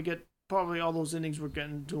starting to get, probably all those innings were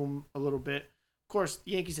getting to him a little bit. Of course,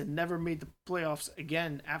 the Yankees had never made the playoffs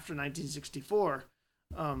again after 1964.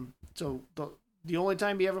 So the only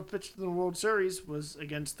time he ever pitched in the World Series was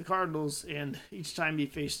against the Cardinals, and each time he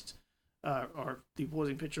faced or the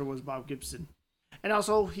opposing pitcher was Bob Gibson. And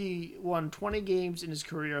also he won 20 games in his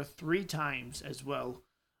career 3 times as well.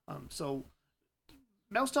 So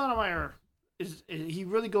Mel Stoudemire, he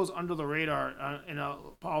really goes under the radar, and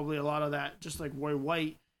probably a lot of that, just like Roy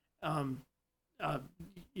White, uh,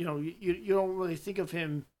 you don't really think of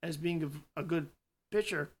him as being a good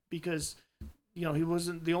pitcher because he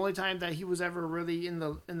wasn't the only time that he was ever really in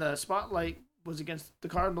the spotlight was against the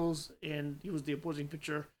Cardinals, and he was the opposing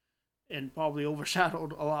pitcher, and probably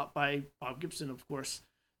overshadowed a lot by Bob Gibson, of course.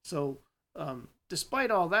 So,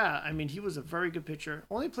 despite all that, I mean, he was a very good pitcher.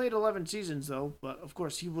 Only played 11 seasons though, but of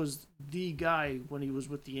course he was the guy when he was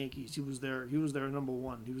with the Yankees. He was their number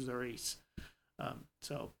one. He was their ace.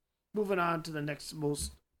 So, moving on to the next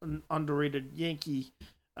most underrated Yankee,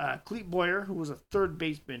 Clete Boyer, who was a third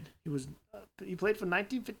baseman. He played from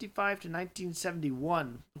 1955 to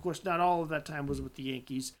 1971. Of course, not all of that time was with the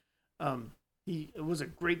Yankees. He was a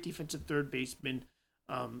great defensive third baseman.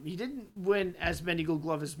 He didn't win as many Gold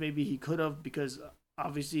Gloves as maybe he could have because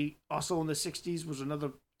obviously also in the 60s was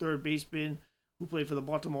another third baseman who played for the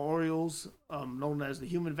Baltimore Orioles, known as the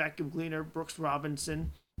human vacuum cleaner, Brooks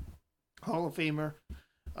Robinson, Hall of Famer.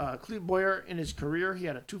 Clete Boyer, in his career, he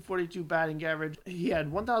had a 242 batting average. He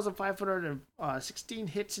had 1,516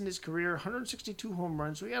 hits in his career, 162 home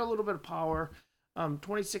runs. So he had a little bit of power,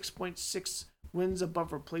 26.6 wins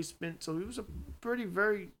above replacement. So he was a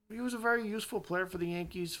very useful player for the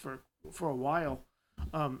Yankees for a while,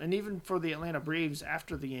 and even for the Atlanta Braves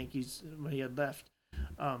after the Yankees when he had left.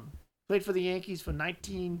 Played for the Yankees from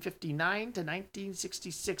 1959 to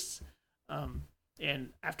 1966. And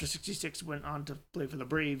after 66 went on to play for the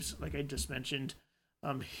Braves, like I just mentioned.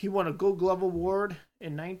 He won a Gold Glove Award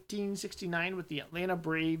in 1969 with the Atlanta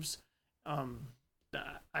Braves.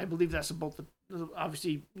 I believe that's about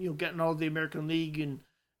obviously getting all of the American League, and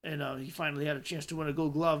he finally had a chance to win a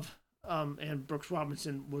Gold Glove. And Brooks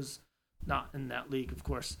Robinson was not in that league, of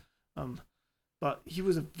course. But he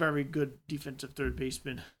was a very good defensive third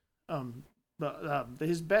baseman. But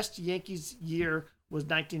his best Yankees year was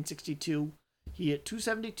 1962. He hit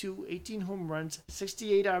 272, 18 home runs,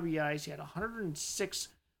 68 RBIs. He had 106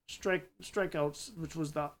 strikeouts, which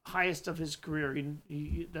was the highest of his career.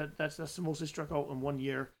 That's the most he struck out in 1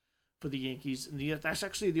 year for the Yankees. And that's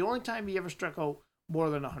actually the only time he ever struck out more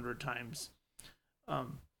than 100 times.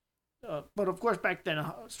 But of course, back then,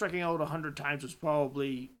 striking out 100 times was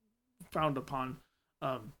probably frowned upon.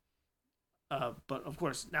 But of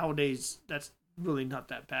course, nowadays, that's really not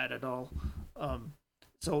that bad at all.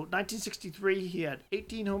 So 1963, he had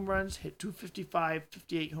 18 home runs, hit 255,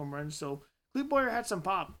 58 home runs. So Clete Boyer had some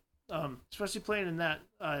pop, especially playing in that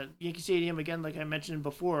Yankee Stadium, again, like I mentioned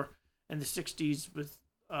before, in the 60s with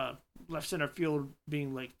left center field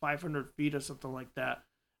being like 500 feet or something like that.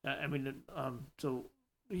 So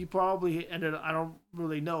he probably ended, I don't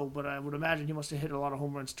really know, but I would imagine he must have hit a lot of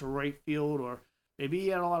home runs to right field, or maybe he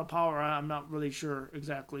had a lot of power. I'm not really sure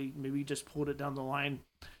exactly. Maybe he just pulled it down the line,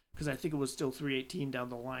 because I think it was still 318 down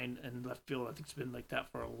the line, and left field, I think it's been like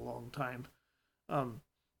that for a long time.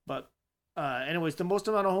 Anyways, the most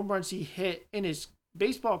amount of home runs he hit in his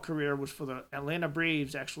baseball career was for the Atlanta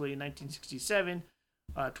Braves, actually, in 1967.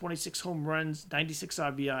 26 home runs, 96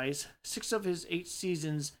 RBIs. 6 of his 8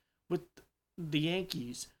 seasons with the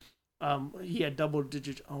Yankees, he had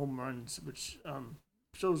double-digit home runs, which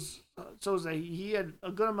shows that he had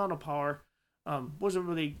a good amount of power. Wasn't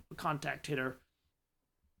really a contact hitter.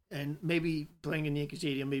 And maybe playing in Yankee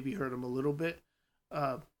Stadium maybe hurt him a little bit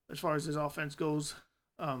as far as his offense goes.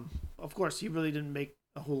 Of course, he really didn't make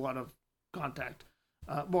a whole lot of contact.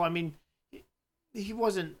 He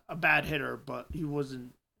wasn't a bad hitter, but he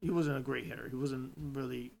wasn't a great hitter. He wasn't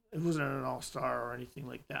an all-star or anything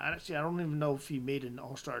like that. Actually, I don't even know if he made an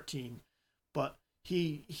all-star team, but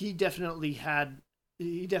he definitely had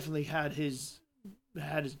his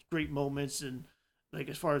great moments, and like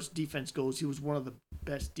as far as defense goes, he was one of the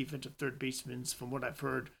best defensive third basemen from what I've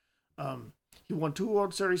heard. He won 2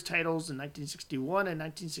 World Series titles in 1961 and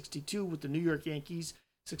 1962 with the New York Yankees.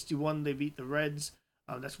 61, they beat the Reds.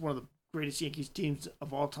 That's one of the greatest Yankees teams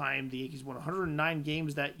of all time. The Yankees won 109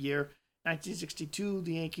 games that year. 1962,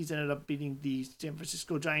 the Yankees ended up beating the San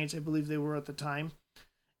Francisco Giants, I believe they were at the time.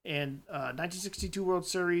 And 1962 World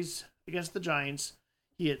Series against the Giants,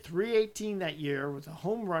 he hit 318 that year with a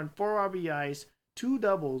home run, 4 RBIs, 2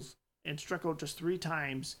 doubles, and struck out just 3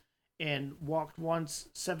 times, and walked once,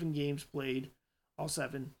 7 games played, all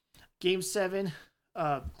 7. Game 7,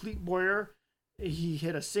 Clete Boyer, he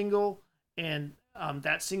hit a single, and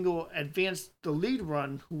that single advanced the lead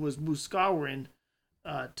run, who was Moose Skowron,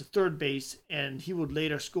 to third base, and he would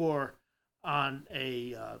later score on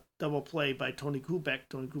a double play by Tony Kubek.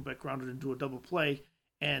 Tony Kubek grounded into a double play,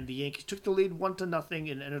 and the Yankees took the lead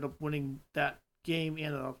 1-0 and ended up winning that game,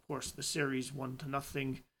 and of course the series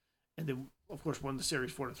 1-0, and then of course won the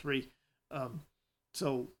series 4-3.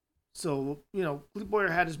 So So, Clete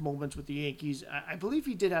Boyer had his moments with the Yankees. I believe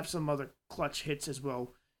he did have some other clutch hits as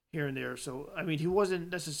well here and there. So, I mean, he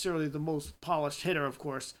wasn't necessarily the most polished hitter, of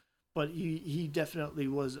course, but he definitely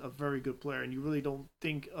was a very good player. And you really don't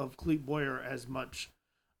think of Clete Boyer as much.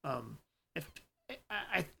 If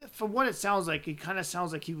From what it sounds like, it kind of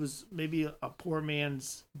sounds like he was maybe a poor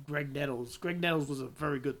man's Greg Nettles. Greg Nettles was a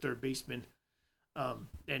very good third baseman,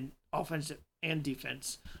 and offensive and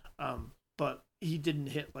defense. But he didn't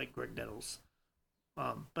hit like Greg Nettles.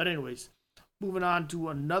 But anyways, moving on to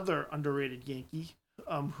another underrated Yankee,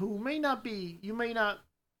 who you may not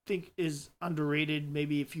think is underrated.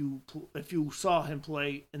 Maybe if you saw him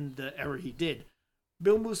play in the era he did,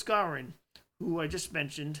 Bill Muscarin, who I just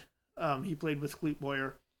mentioned. He played with Clete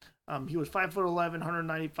Boyer. He was 5'11",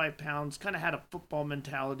 195 pounds. Kind of had a football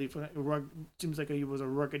mentality. Seems like he was a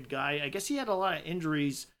rugged guy. I guess he had a lot of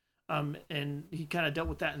injuries. And he kind of dealt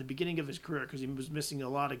with that in the beginning of his career because he was missing a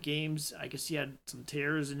lot of games. I guess he had some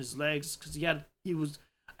tears in his legs because he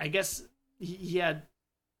had,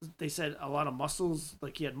 they said a lot of muscles,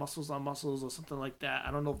 like he had muscles on muscles or something like that.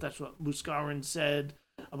 I don't know if that's what Muscarin said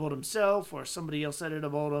about himself or somebody else said it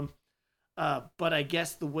about him. But I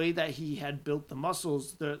guess the way that he had built the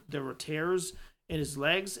muscles, there were tears in his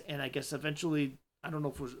legs. And I guess eventually, I don't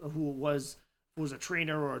know if it was a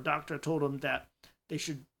trainer or a doctor told him that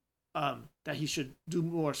that he should do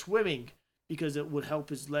more swimming because it would help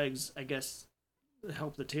his legs, I guess,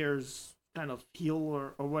 help the tears kind of heal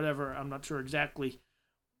or whatever. I'm not sure exactly.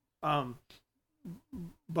 But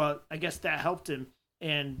I guess that helped him,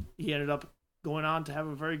 and he ended up going on to have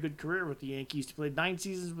a very good career with the Yankees. He played 9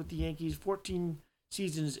 seasons with the Yankees, 14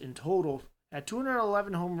 seasons in total, had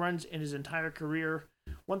 211 home runs in his entire career,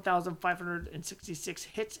 1,566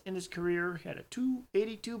 hits in his career, he had a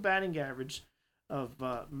 282 batting average of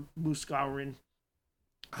Muscarin,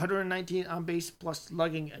 119 on base plus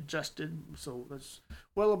slugging adjusted, so that's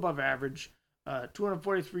well above average.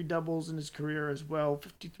 243 doubles in his career as well,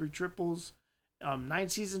 53 triples. 9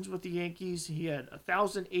 seasons with the Yankees. He had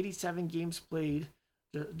 1,087 games played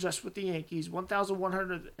just with the Yankees,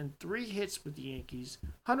 1,103 hits with the Yankees,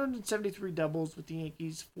 173 doubles with the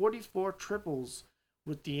Yankees, 44 triples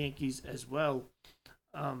with the Yankees as well.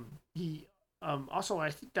 He also, I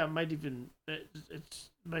think that might even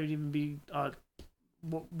be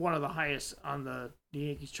one of the highest on the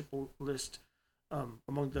Yankees triple list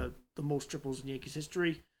among the most triples in Yankees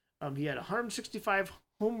history. He had 165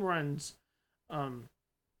 home runs.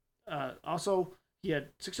 Also, he had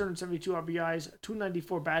 672 RBIs,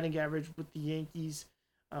 294 batting average with the Yankees,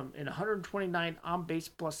 and 129 on base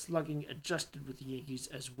plus slugging adjusted with the Yankees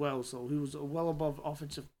as well. So he was a well above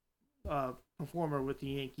offensive performer with the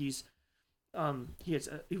Yankees. He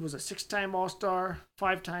was a 6-time All-Star,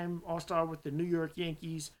 5-time All-Star with the New York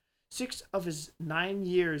Yankees. 6 of his 9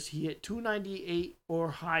 years, he hit 298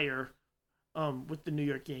 or higher with the New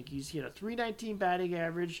York Yankees. He had a 319 batting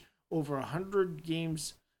average, over 100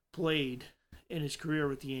 games played in his career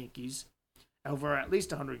with the Yankees. Over at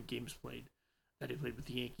least 100 games played that he played with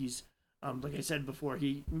the Yankees. Like I said before,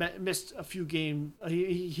 he missed a few games.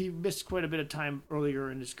 He missed quite a bit of time earlier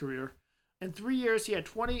in his career. In 3 years, he had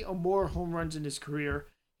 20 or more home runs in his career.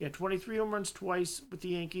 He had 23 home runs twice with the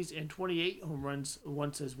Yankees and 28 home runs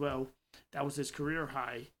once as well. That was his career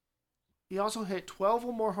high. He also hit 12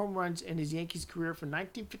 or more home runs in his Yankees career from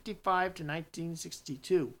 1955 to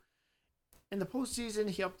 1962. In the postseason,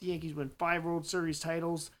 he helped the Yankees win 5 World Series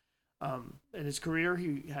titles. In his career,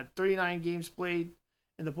 he had 39 games played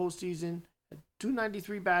in the postseason, a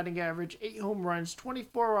 293 batting average, 8 home runs,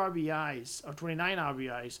 24 RBIs, or 29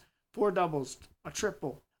 RBIs, 4 doubles, a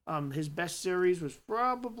triple. His best series was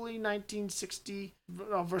probably 1960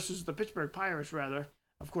 versus the Pittsburgh Pirates, rather.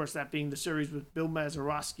 Of course, that being the series with Bill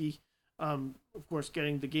Mazeroski, of course,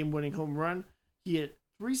 getting the game-winning home run. He hit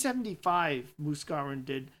 375, Muscarin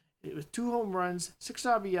did. It was 2 home runs, 6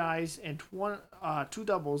 RBIs, and 2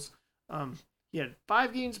 doubles. He had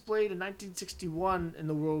 5 games played in 1961 in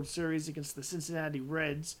the World Series against the Cincinnati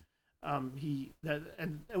Reds. And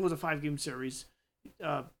it was a 5-game series.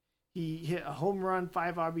 He hit a home run,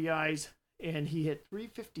 5 RBIs, and he hit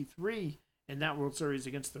 353 in that World Series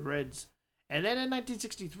against the Reds. And then in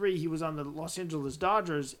 1963, he was on the Los Angeles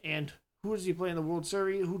Dodgers. And who does he play in the World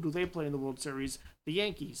Series? Who do they play in the World Series? The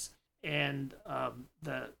Yankees. And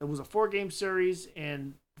it was a 4-game series,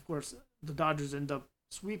 and of course the Dodgers end up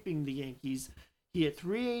sweeping the Yankees. He hit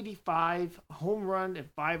 385, a home run, and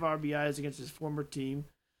 5 RBIs against his former team.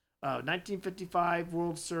 1955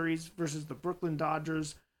 World Series versus the Brooklyn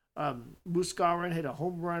Dodgers. Muscarin hit a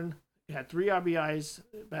home run, had 3 RBIs,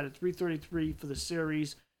 batted .333 for the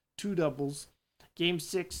series, 2 doubles. Game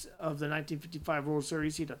 6 of the 1955 World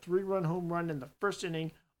Series, he had a 3-run home run in the first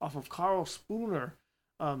inning off of Carl Spooner.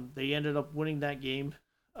 They ended up winning that game.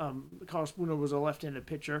 Carl Spooner was a left-handed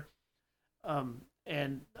pitcher,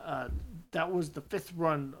 and that was the 5th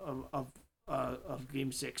run of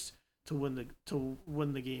Game 6 to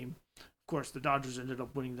win the game. Of course, the Dodgers ended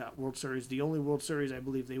up winning that World Series, the only World Series I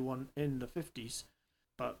believe they won in the 50s.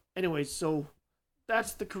 But anyway, so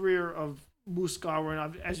that's the career of Moose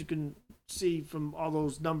Skowron. As you can see from all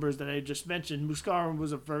those numbers that I just mentioned, Moose Skowron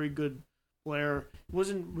was a very good player. He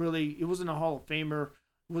wasn't a Hall of Famer.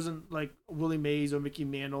 It wasn't like Willie Mays or Mickey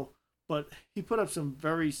Mantle, but he put up some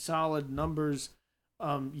very solid numbers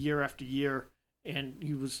year after year, and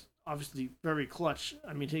he was obviously very clutch.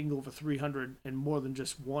 I mean, hitting over 300 in more than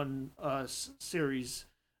just one series.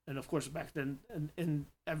 And of course, back then, in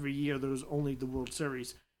every year, there was only the World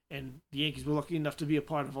Series, and the Yankees were lucky enough to be a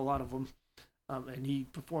part of a lot of them. And he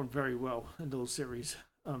performed very well in those series.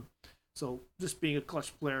 So just being a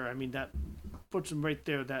clutch player, I mean, that puts him right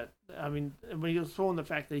there. When you throw in the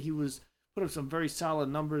fact that he put up some very solid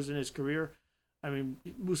numbers in his career, I mean,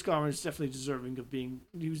 Moose Skowron is definitely deserving of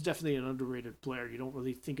he was definitely an underrated player. You don't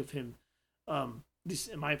really think of him, at least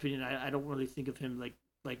in my opinion, I don't really think of him like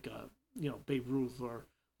Babe Ruth or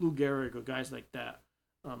Lou Gehrig or guys like that.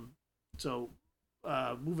 Moving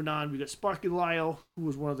on, we got Sparky Lyle, who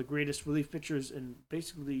was one of the greatest relief pitchers in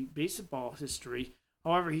basically baseball history.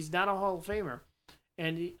 However, he's not a Hall of Famer,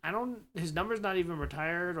 and his number's not even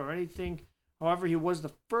retired or anything. However, he was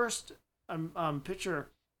the first pitcher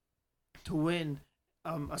to win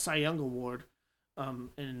a Cy Young Award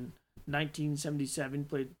in 1977.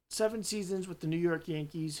 Played 7 seasons with the New York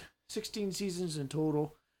Yankees, 16 seasons in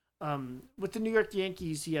total. With the New York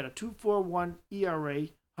Yankees, he had a 2.41 ERA,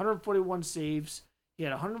 141 saves. He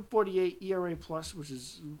had 148 ERA plus, which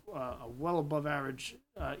is a well above average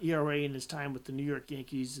ERA in his time with the New York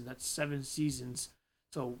Yankees, and that's 7 seasons.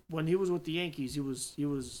 So when he was with the Yankees, he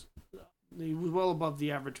was well above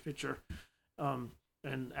the average pitcher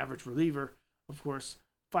and average reliever, of course.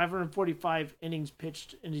 545 innings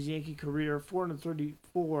pitched in his Yankee career,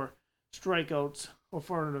 434 strikeouts, or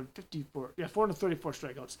 434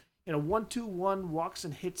 strikeouts. He had a 1.21 walks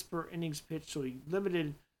and hits per innings pitched, so he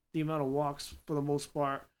limited the amount of walks for the most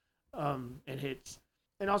part and hits.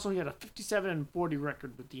 And also he had a 57-40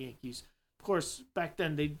 record with the Yankees. Of course, back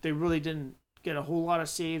then they really didn't get a whole lot of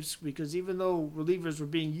saves because even though relievers were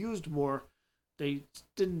being used more, they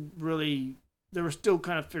were still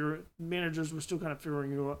kind of managers were still kind of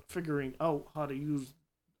figuring out how to use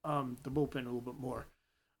the bullpen a little bit more.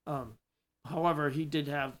 However, he did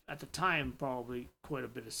have, at the time, probably quite a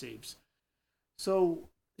bit of saves. So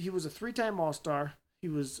he was a 3-time All-Star. He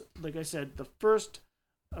was, like I said, the first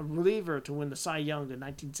reliever to win the Cy Young in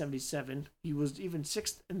 1977. He was even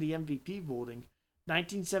 6th in the MVP voting.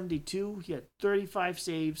 1972, he had 35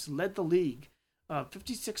 saves, led the league.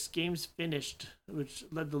 56 games finished, which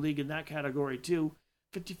led the league in that category too.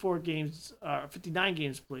 59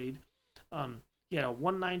 games played. He had a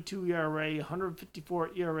 1.92 ERA,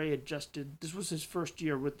 154 ERA adjusted. This was his first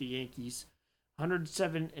year with the Yankees.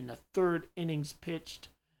 107 in the 3rd innings pitched.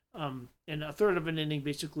 And a third of an inning,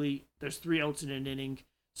 basically, there's 3 outs in an inning.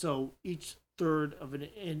 So each third of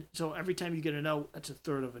so every time you get an out, that's a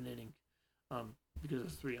third of an inning, because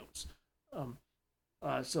of 3 outs.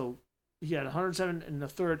 So he had 107 in the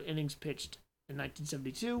 3rd innings pitched in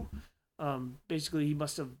 1972. Basically, he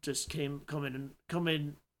must have just come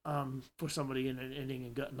in for somebody in an inning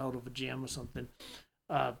and gotten out of a jam or something.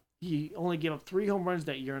 He only gave up 3 home runs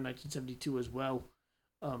that year in 1972 as well.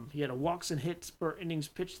 He had a walks and hits per innings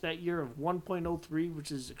pitched that year of 1.03,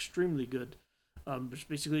 which is extremely good. Which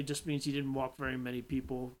basically just means he didn't walk very many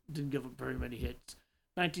people, didn't give up very many hits.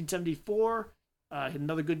 1974,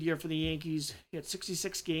 another good year for the Yankees. He had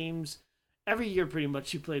 66 games. Every year pretty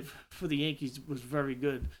much he played for the Yankees was very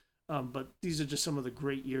good. But these are just some of the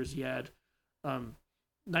great years he had.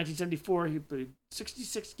 1974, he played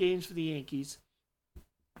 66 games for the Yankees.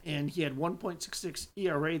 And he had 1.66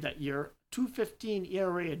 ERA that year, 2.15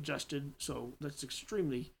 ERA adjusted, so that's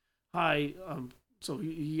extremely high. So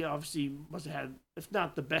he obviously must have had, if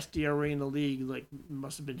not the best ERA in the league, like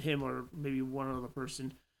must have been him or maybe one other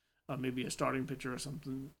person, maybe a starting pitcher or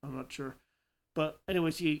something. I'm not sure. But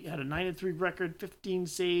anyways, he had a 9-3 record, 15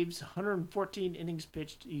 saves, 114 innings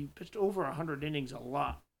pitched. He pitched over 100 innings, a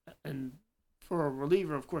lot. And for a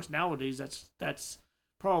reliever, of course, nowadays that's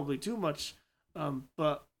probably too much.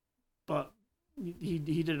 But he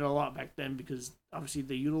did it a lot back then because obviously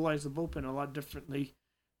they utilized the bullpen a lot differently.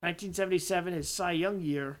 1977, his Cy Young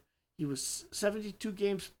year, he was 72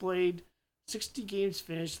 games played, 60 games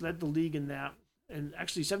finished, led the league in that, and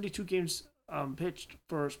actually 72 games pitched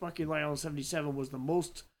for Sparky Lyle in 77 was the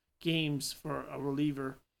most games for a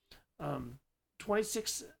reliever.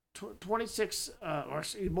 26 or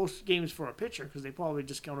most games for a pitcher, because they probably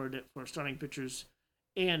discounted it for starting pitchers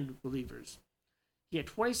and relievers. He had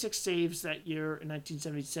 26 saves that year in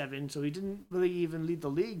 1977, so he didn't really even lead the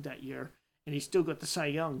league that year, and he still got the Cy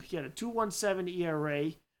Young. He had a 2.17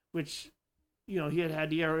 ERA, which, he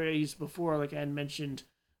had ERAs before, like I had mentioned,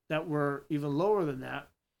 that were even lower than that.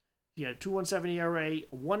 He had a 2.17 ERA,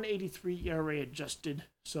 a 1.83 ERA adjusted,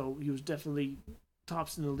 so he was definitely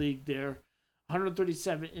tops in the league there.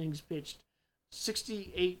 137 innings pitched,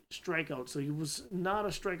 68 strikeouts, so he was not a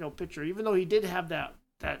strikeout pitcher, even though he did have that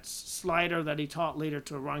slider that he taught later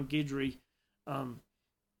to Ron Guidry.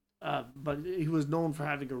 But he was known for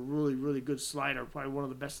having a really, really good slider, probably one of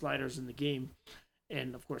the best sliders in the game.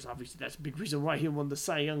 And, of course, obviously that's a big reason why he won the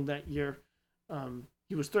Cy Young that year.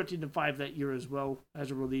 He was 13-5 that year as well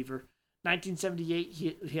as a reliever.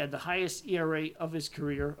 1978, he had the highest ERA of his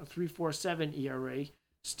career, a 3.47 ERA,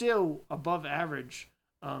 still above average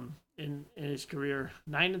in his career.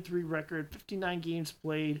 9-3 record, 59 games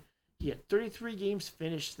played. He had 33 games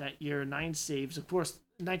finished that year, 9 saves. Of course,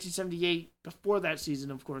 1978, before that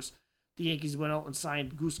season, of course, the Yankees went out and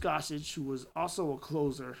signed Goose Gossage, who was also a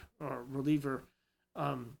closer or reliever.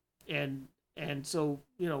 And so,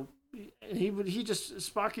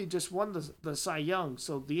 Sparky just won the Cy Young.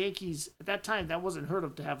 So the Yankees, at that time, that wasn't heard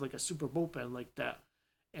of to have like a super bullpen like that.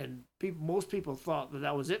 And most people thought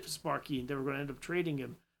that was it for Sparky and they were going to end up trading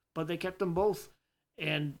him. But they kept them both.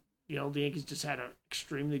 And, the Yankees just had an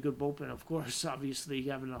extremely good bullpen, of course, obviously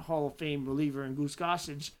having a Hall of Fame reliever in Goose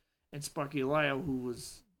Gossage and Sparky Lyle, who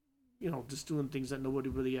was, just doing things that nobody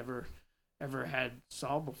really ever had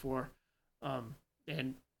saw before.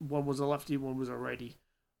 And one was a lefty, one was a righty.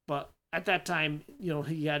 But at that time,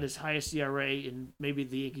 he had his highest ERA, and maybe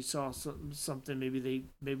the Yankees saw something. Maybe they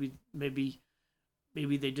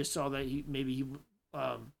just saw that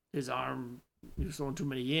his arm, he was throwing too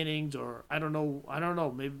many innings, or I don't know.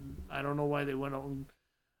 Maybe I don't know why they went out and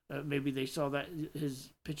maybe they saw that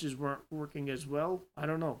his pitches weren't working as well. I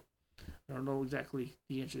don't know exactly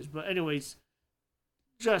the answers, but anyways,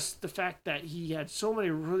 just the fact that he had so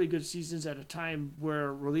many really good seasons at a time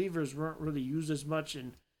where relievers weren't really used as much,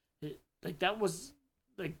 and that was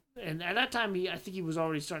like, and at that time I think he was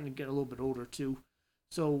already starting to get a little bit older too.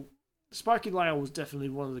 So Sparky Lyle was definitely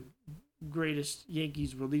one of the greatest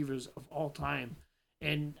Yankees relievers of all time,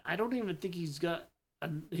 and I don't even think he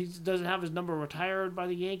doesn't have his number retired by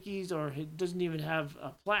the Yankees, or he doesn't even have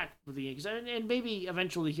a plaque with the Yankees, and maybe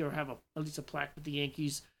eventually he'll have at least a plaque with the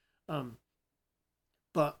Yankees.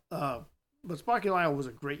 But Sparky Lyle was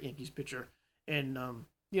a great Yankees pitcher, and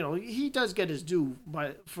he does get his due.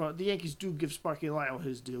 The Yankees do give Sparky Lyle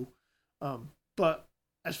his due. But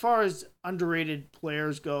as far as underrated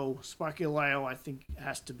players go, Sparky Lyle, I think,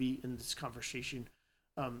 has to be in this conversation.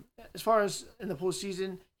 As far as in the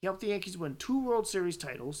postseason, he helped the Yankees win 2 World Series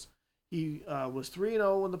titles. He was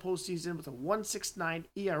 3-0 in the postseason with a 1.69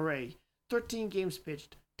 ERA, 13 games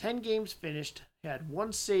pitched, 10 games finished. He had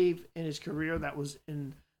 1 save in his career. That was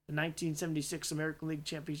in the 1976 American League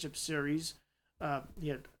Championship Series. He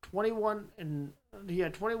had 21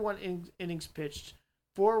 innings pitched,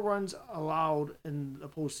 4 runs allowed in the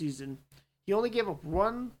postseason. He only gave up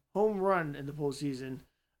 1 home run in the postseason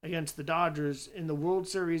against the Dodgers in the World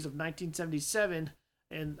Series of 1977,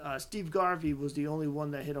 and Steve Garvey was the only one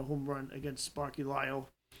that hit a home run against Sparky Lyle,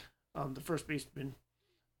 the first baseman.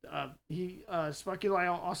 Sparky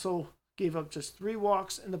Lyle also gave up just 3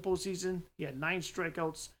 walks in the postseason. He had 9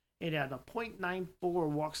 strikeouts, and had a .94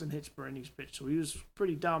 walks and hits per innings pitched. So he was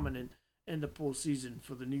pretty dominant in the postseason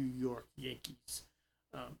for the New York Yankees.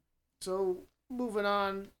 So moving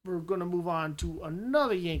on, we're going to move on to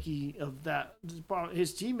another Yankee of that,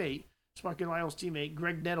 his teammate, Sparky Lyle's teammate,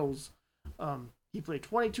 Greg Nettles. He played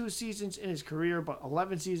 22 seasons in his career, but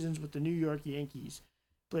 11 seasons with the New York Yankees.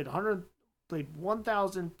 Played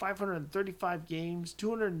 1,535 games,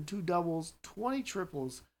 202 doubles, 20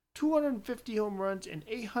 triples, 250 home runs, and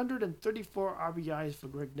 834 RBIs for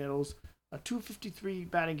Greg Nettles. A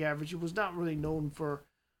 .253 batting average. He was not really known for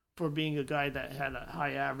being a guy that had a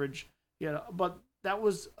high average. But that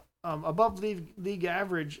was above league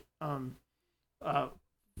average for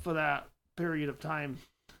that period of time,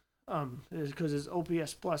 because his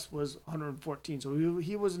OPS plus was 114. So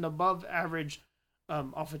he was an above average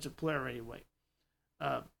offensive player anyway.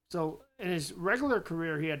 So in his regular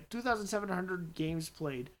career, he had 2,700 games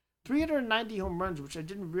played, 390 home runs, which I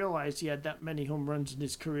didn't realize he had that many home runs in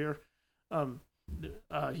his career.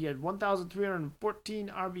 He had 1,314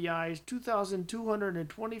 RBIs,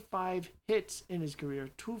 2,225 hits in his career,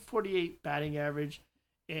 248 batting average,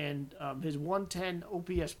 and his 110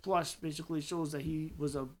 OPS plus basically shows that he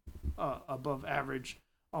was a above average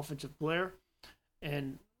offensive player,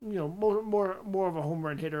 and more of a home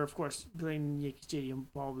run hitter. Of course, playing in Yankee Stadium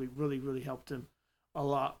probably really helped him a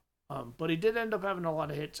lot. But he did end up having a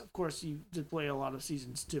lot of hits. Of course, he did play a lot of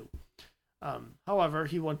seasons too. However,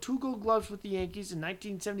 he won 2 Gold Gloves with the Yankees in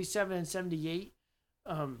 1977 and 78.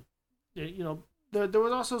 There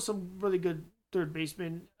was also some really good third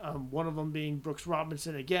basemen. One of them being Brooks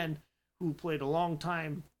Robinson again, who played a long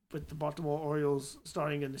time with the Baltimore Orioles,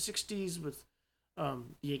 starting in the 60s with the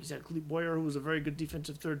Yankees had Clete Boyer, who was a very good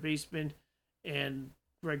defensive third baseman, and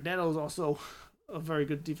Greg Nettles also a very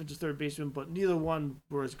good defensive third baseman, but neither one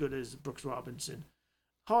were as good as Brooks Robinson.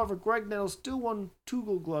 However, Greg Nettles still won 2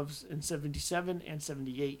 Gold Gloves in 77 and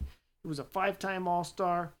 78. He was a 5-time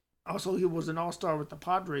All-Star. Also, he was an All-Star with the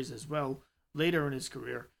Padres as well later in his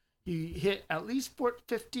career. He hit at least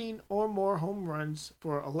 15 or more home runs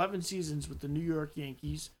for 11 seasons with the New York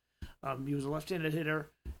Yankees. He was a left-handed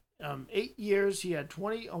hitter. 8 years, he had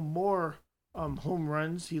 20 or more home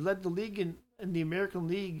runs. He led the league in the American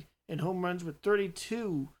League in home runs with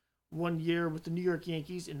 32 one year with the New York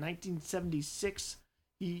Yankees in 1976.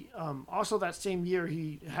 He also that same year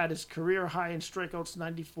he had his career high in strikeouts,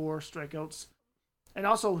 94 strikeouts, and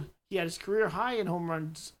also he had his career high in home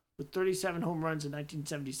runs with 37 home runs in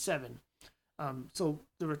 1977. So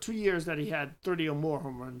there were 2 years that he had 30 or more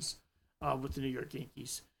home runs with the New York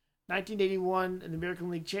Yankees. 1981 in the American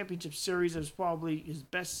League Championship Series, it was probably his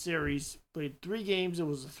best series. Played 3 games. It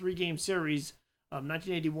was a 3-game series.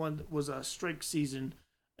 1981 was a strike season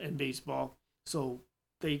in baseball, so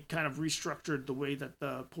they kind of restructured the way that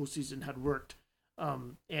the postseason had worked.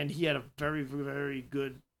 And he had a very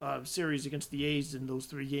good series against the A's in those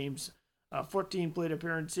 3 games. 14 plate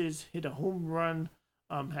appearances, hit a home run,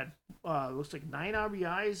 had looks like 9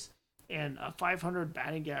 RBIs and a 500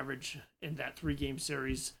 batting average in that 3-game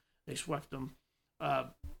series. They swept them.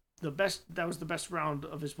 That was the best round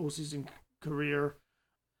of his postseason career.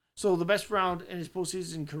 So the best round in his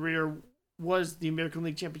postseason career was the American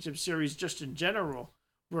League Championship Series just in general,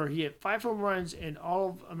 where he hit 5 home runs in all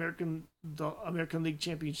of the American League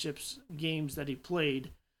Championships games that he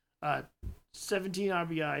played. 17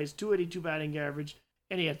 RBIs, 282 batting average,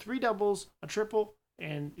 and he had 3 doubles, a triple,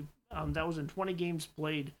 and that was in 20 games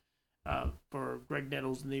played for Greg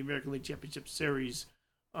Nettles in the American League Championship Series.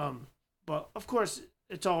 But of course,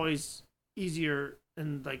 it's always easier,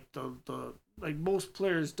 and like most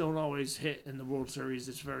players don't always hit in the World Series.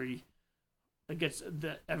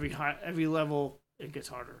 Every level it gets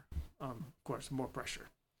harder. Of course, more pressure.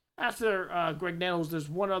 After Greg Nettles, there's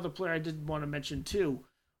one other player I did want to mention too.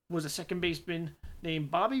 Was a second baseman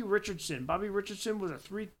named Bobby Richardson. Bobby Richardson was a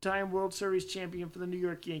 3-time World Series champion for the New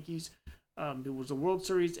York Yankees. He was a World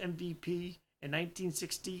Series MVP in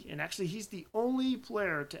 1960, and actually he's the only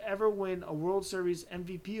player to ever win a World Series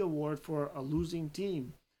MVP award for a losing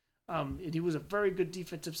team. And he was a very good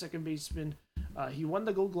defensive second baseman. He won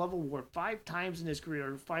the Gold Glove award 5 times in his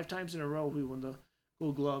career. 5 times in a row he won the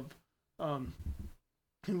Gold Glove.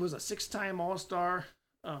 He was a 6-time All-Star.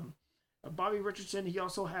 Bobby Richardson, he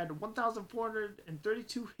also had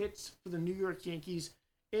 1,432 hits for the New York Yankees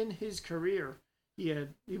in his career.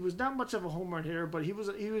 He was not much of a home run hitter, but he was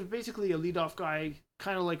basically a leadoff guy,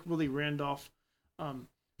 kind of like Willie Randolph.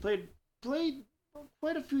 Played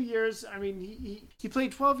quite a few years. I mean, he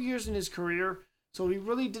played 12 years in his career, so he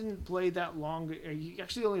really didn't play that long. He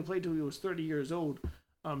actually only played till he was 30 years old.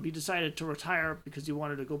 He decided to retire because he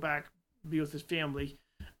wanted to go back, be with his family.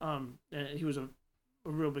 And he was a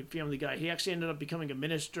real big family guy. He actually ended up becoming a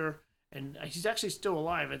minister, and he's actually still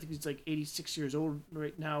alive. I think he's like 86 years old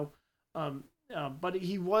right now. But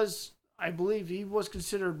I believe he was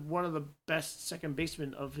considered one of the best second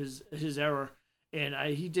basemen of his era. And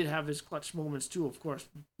he did have his clutch moments too, of course,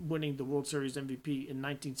 winning the World Series MVP in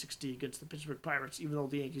 1960 against the Pittsburgh Pirates, even though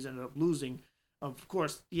the Yankees ended up losing. Of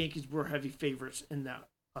course, the Yankees were heavy favorites in that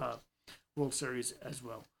World Series as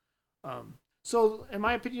well. So, in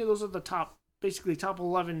my opinion, those are the top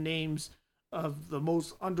 11 names of the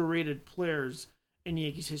most underrated players in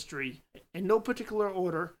Yankees history. In no particular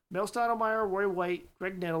order: Mel Stottlemyre, Roy White,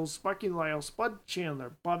 Greg Nettles, Sparky Lyle, Spud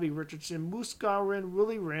Chandler, Bobby Richardson, Moose Skowron,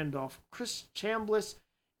 Willie Randolph, Chris Chambliss,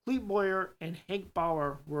 Clete Boyer, and Hank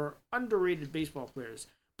Bauer were underrated baseball players.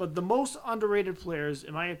 But the most underrated players,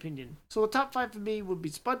 in my opinion. So the top 5 for me would be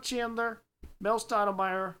Spud Chandler, Mel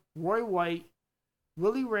Stottlemyre, Roy White,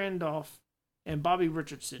 Willie Randolph, and Bobby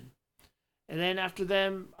Richardson. And then after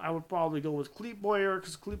them, I would probably go with Clete Boyer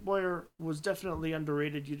because Clete Boyer was definitely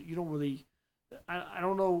underrated. You don't really, I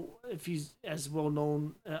don't know if he's as well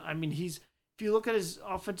known. I mean, if you look at his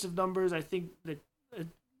offensive numbers, I think that it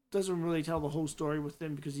doesn't really tell the whole story with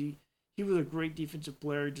him because he was a great defensive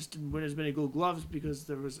player. He just didn't win as many Gold Gloves because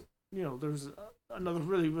there was another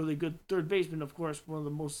really, really good third baseman, of course, one of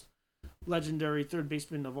the most legendary third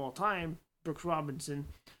basemen of all time, Brooks Robinson,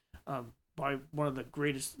 by one of the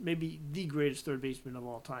greatest, maybe the greatest third baseman of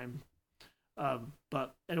all time.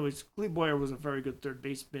 But anyways, Clete Boyer was a very good third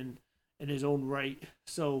baseman in his own right.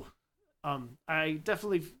 So I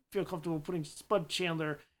definitely feel comfortable putting Spud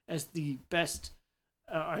Chandler as the best,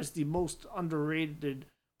 as the most underrated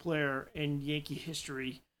player in Yankee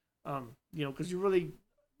history. Because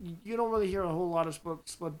you don't really hear a whole lot of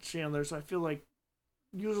Spud Chandler. So I feel like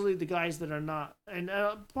usually the guys that are not, and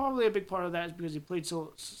probably a big part of that is because he played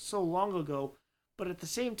so long ago. But at the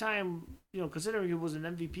same time, considering he was an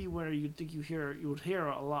MVP winner, you'd think you would hear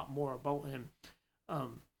a lot more about him.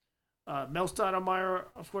 Mel Stottlemyre,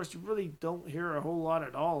 of course, you really don't hear a whole lot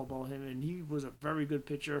at all about him, and he was a very good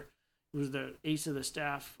pitcher. He was the ace of the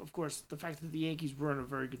staff. Of course, the fact that the Yankees were on a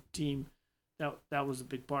very good team, that was a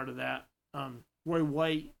big part of that. Roy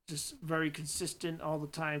White, just very consistent all the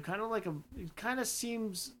time. It kind of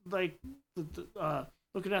seems like,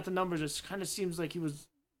 looking at the numbers, it kind of seems like he was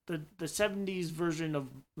the 70s version of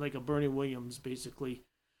like a Bernie Williams, basically.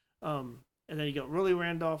 And then you got Willie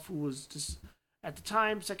Randolph, who was just, at the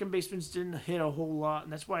time, second basemen didn't hit a whole lot,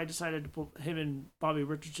 and that's why I decided to put him and Bobby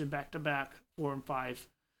Richardson back to back, 4 and 5.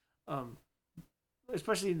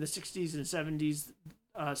 Especially in the 60s and 70s,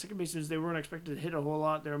 second basemen, they weren't expected to hit a whole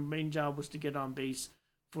lot. Their main job was to get on base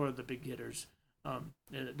for the big hitters. And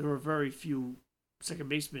there were very few second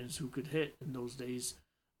basemen who could hit in those days,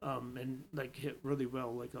 and like hit really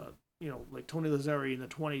well. Like Tony Lazzeri in the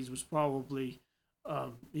 20s was probably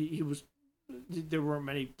he was. There weren't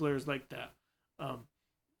many players like that,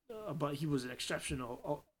 but he was an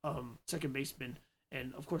exceptional second baseman,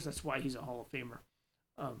 and of course that's why he's a Hall of Famer.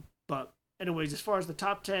 But anyways, as far as the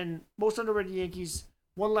top 10 most underrated Yankees,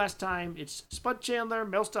 one last time, it's Spud Chandler,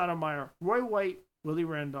 Mel Stottlemyre, Roy White, Willie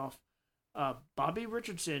Randolph, Bobby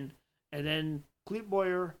Richardson, and then Clete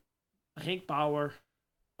Boyer, Hank Bauer,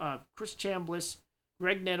 Chris Chambliss,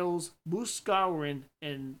 Greg Nettles, Moose Skowron,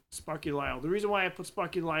 and Sparky Lyle. The reason why I put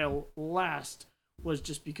Sparky Lyle last was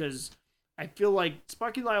just because I feel like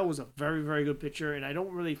Sparky Lyle was a very, very good pitcher, and I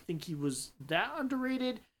don't really think he was that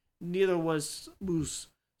underrated. Neither was Moose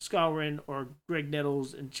Skowron or Greg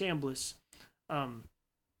Nettles and Chambliss.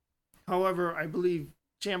 However, I believe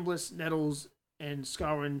Chambliss, Nettles, and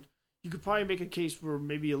Skowron, you could probably make a case for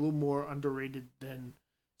maybe a little more underrated than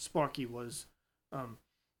Sparky was.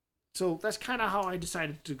 So that's kind of how I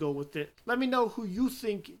decided to go with it. Let me know who you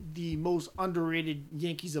think the most underrated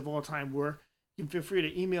Yankees of all time were. You can feel free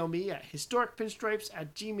to email me at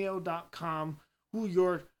historicpinstripes@gmail.com who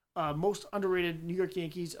your most underrated New York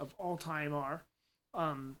Yankees of all time are.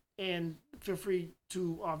 And feel free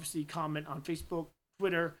to obviously comment on Facebook,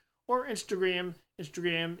 Twitter, or Instagram.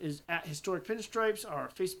 Instagram is at Historic Pinstripes. Our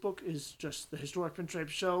Facebook is just the Historic Pinstripes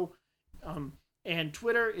Show. And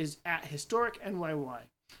Twitter is at Historic NYY.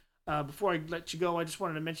 Before I let you go, I just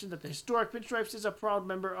wanted to mention that the Historic Pinstripes is a proud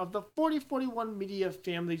member of the 4041 media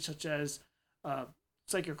family, such as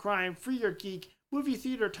Psych Crime, Free Your Geek, Movie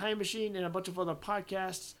Theater Time Machine, and a bunch of other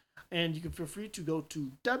podcasts. And you can feel free to go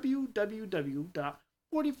to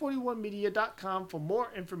www.4041media.com for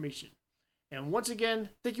more information. And once again,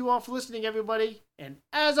 thank you all for listening, everybody. And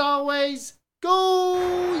as always, go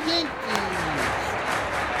Yankees!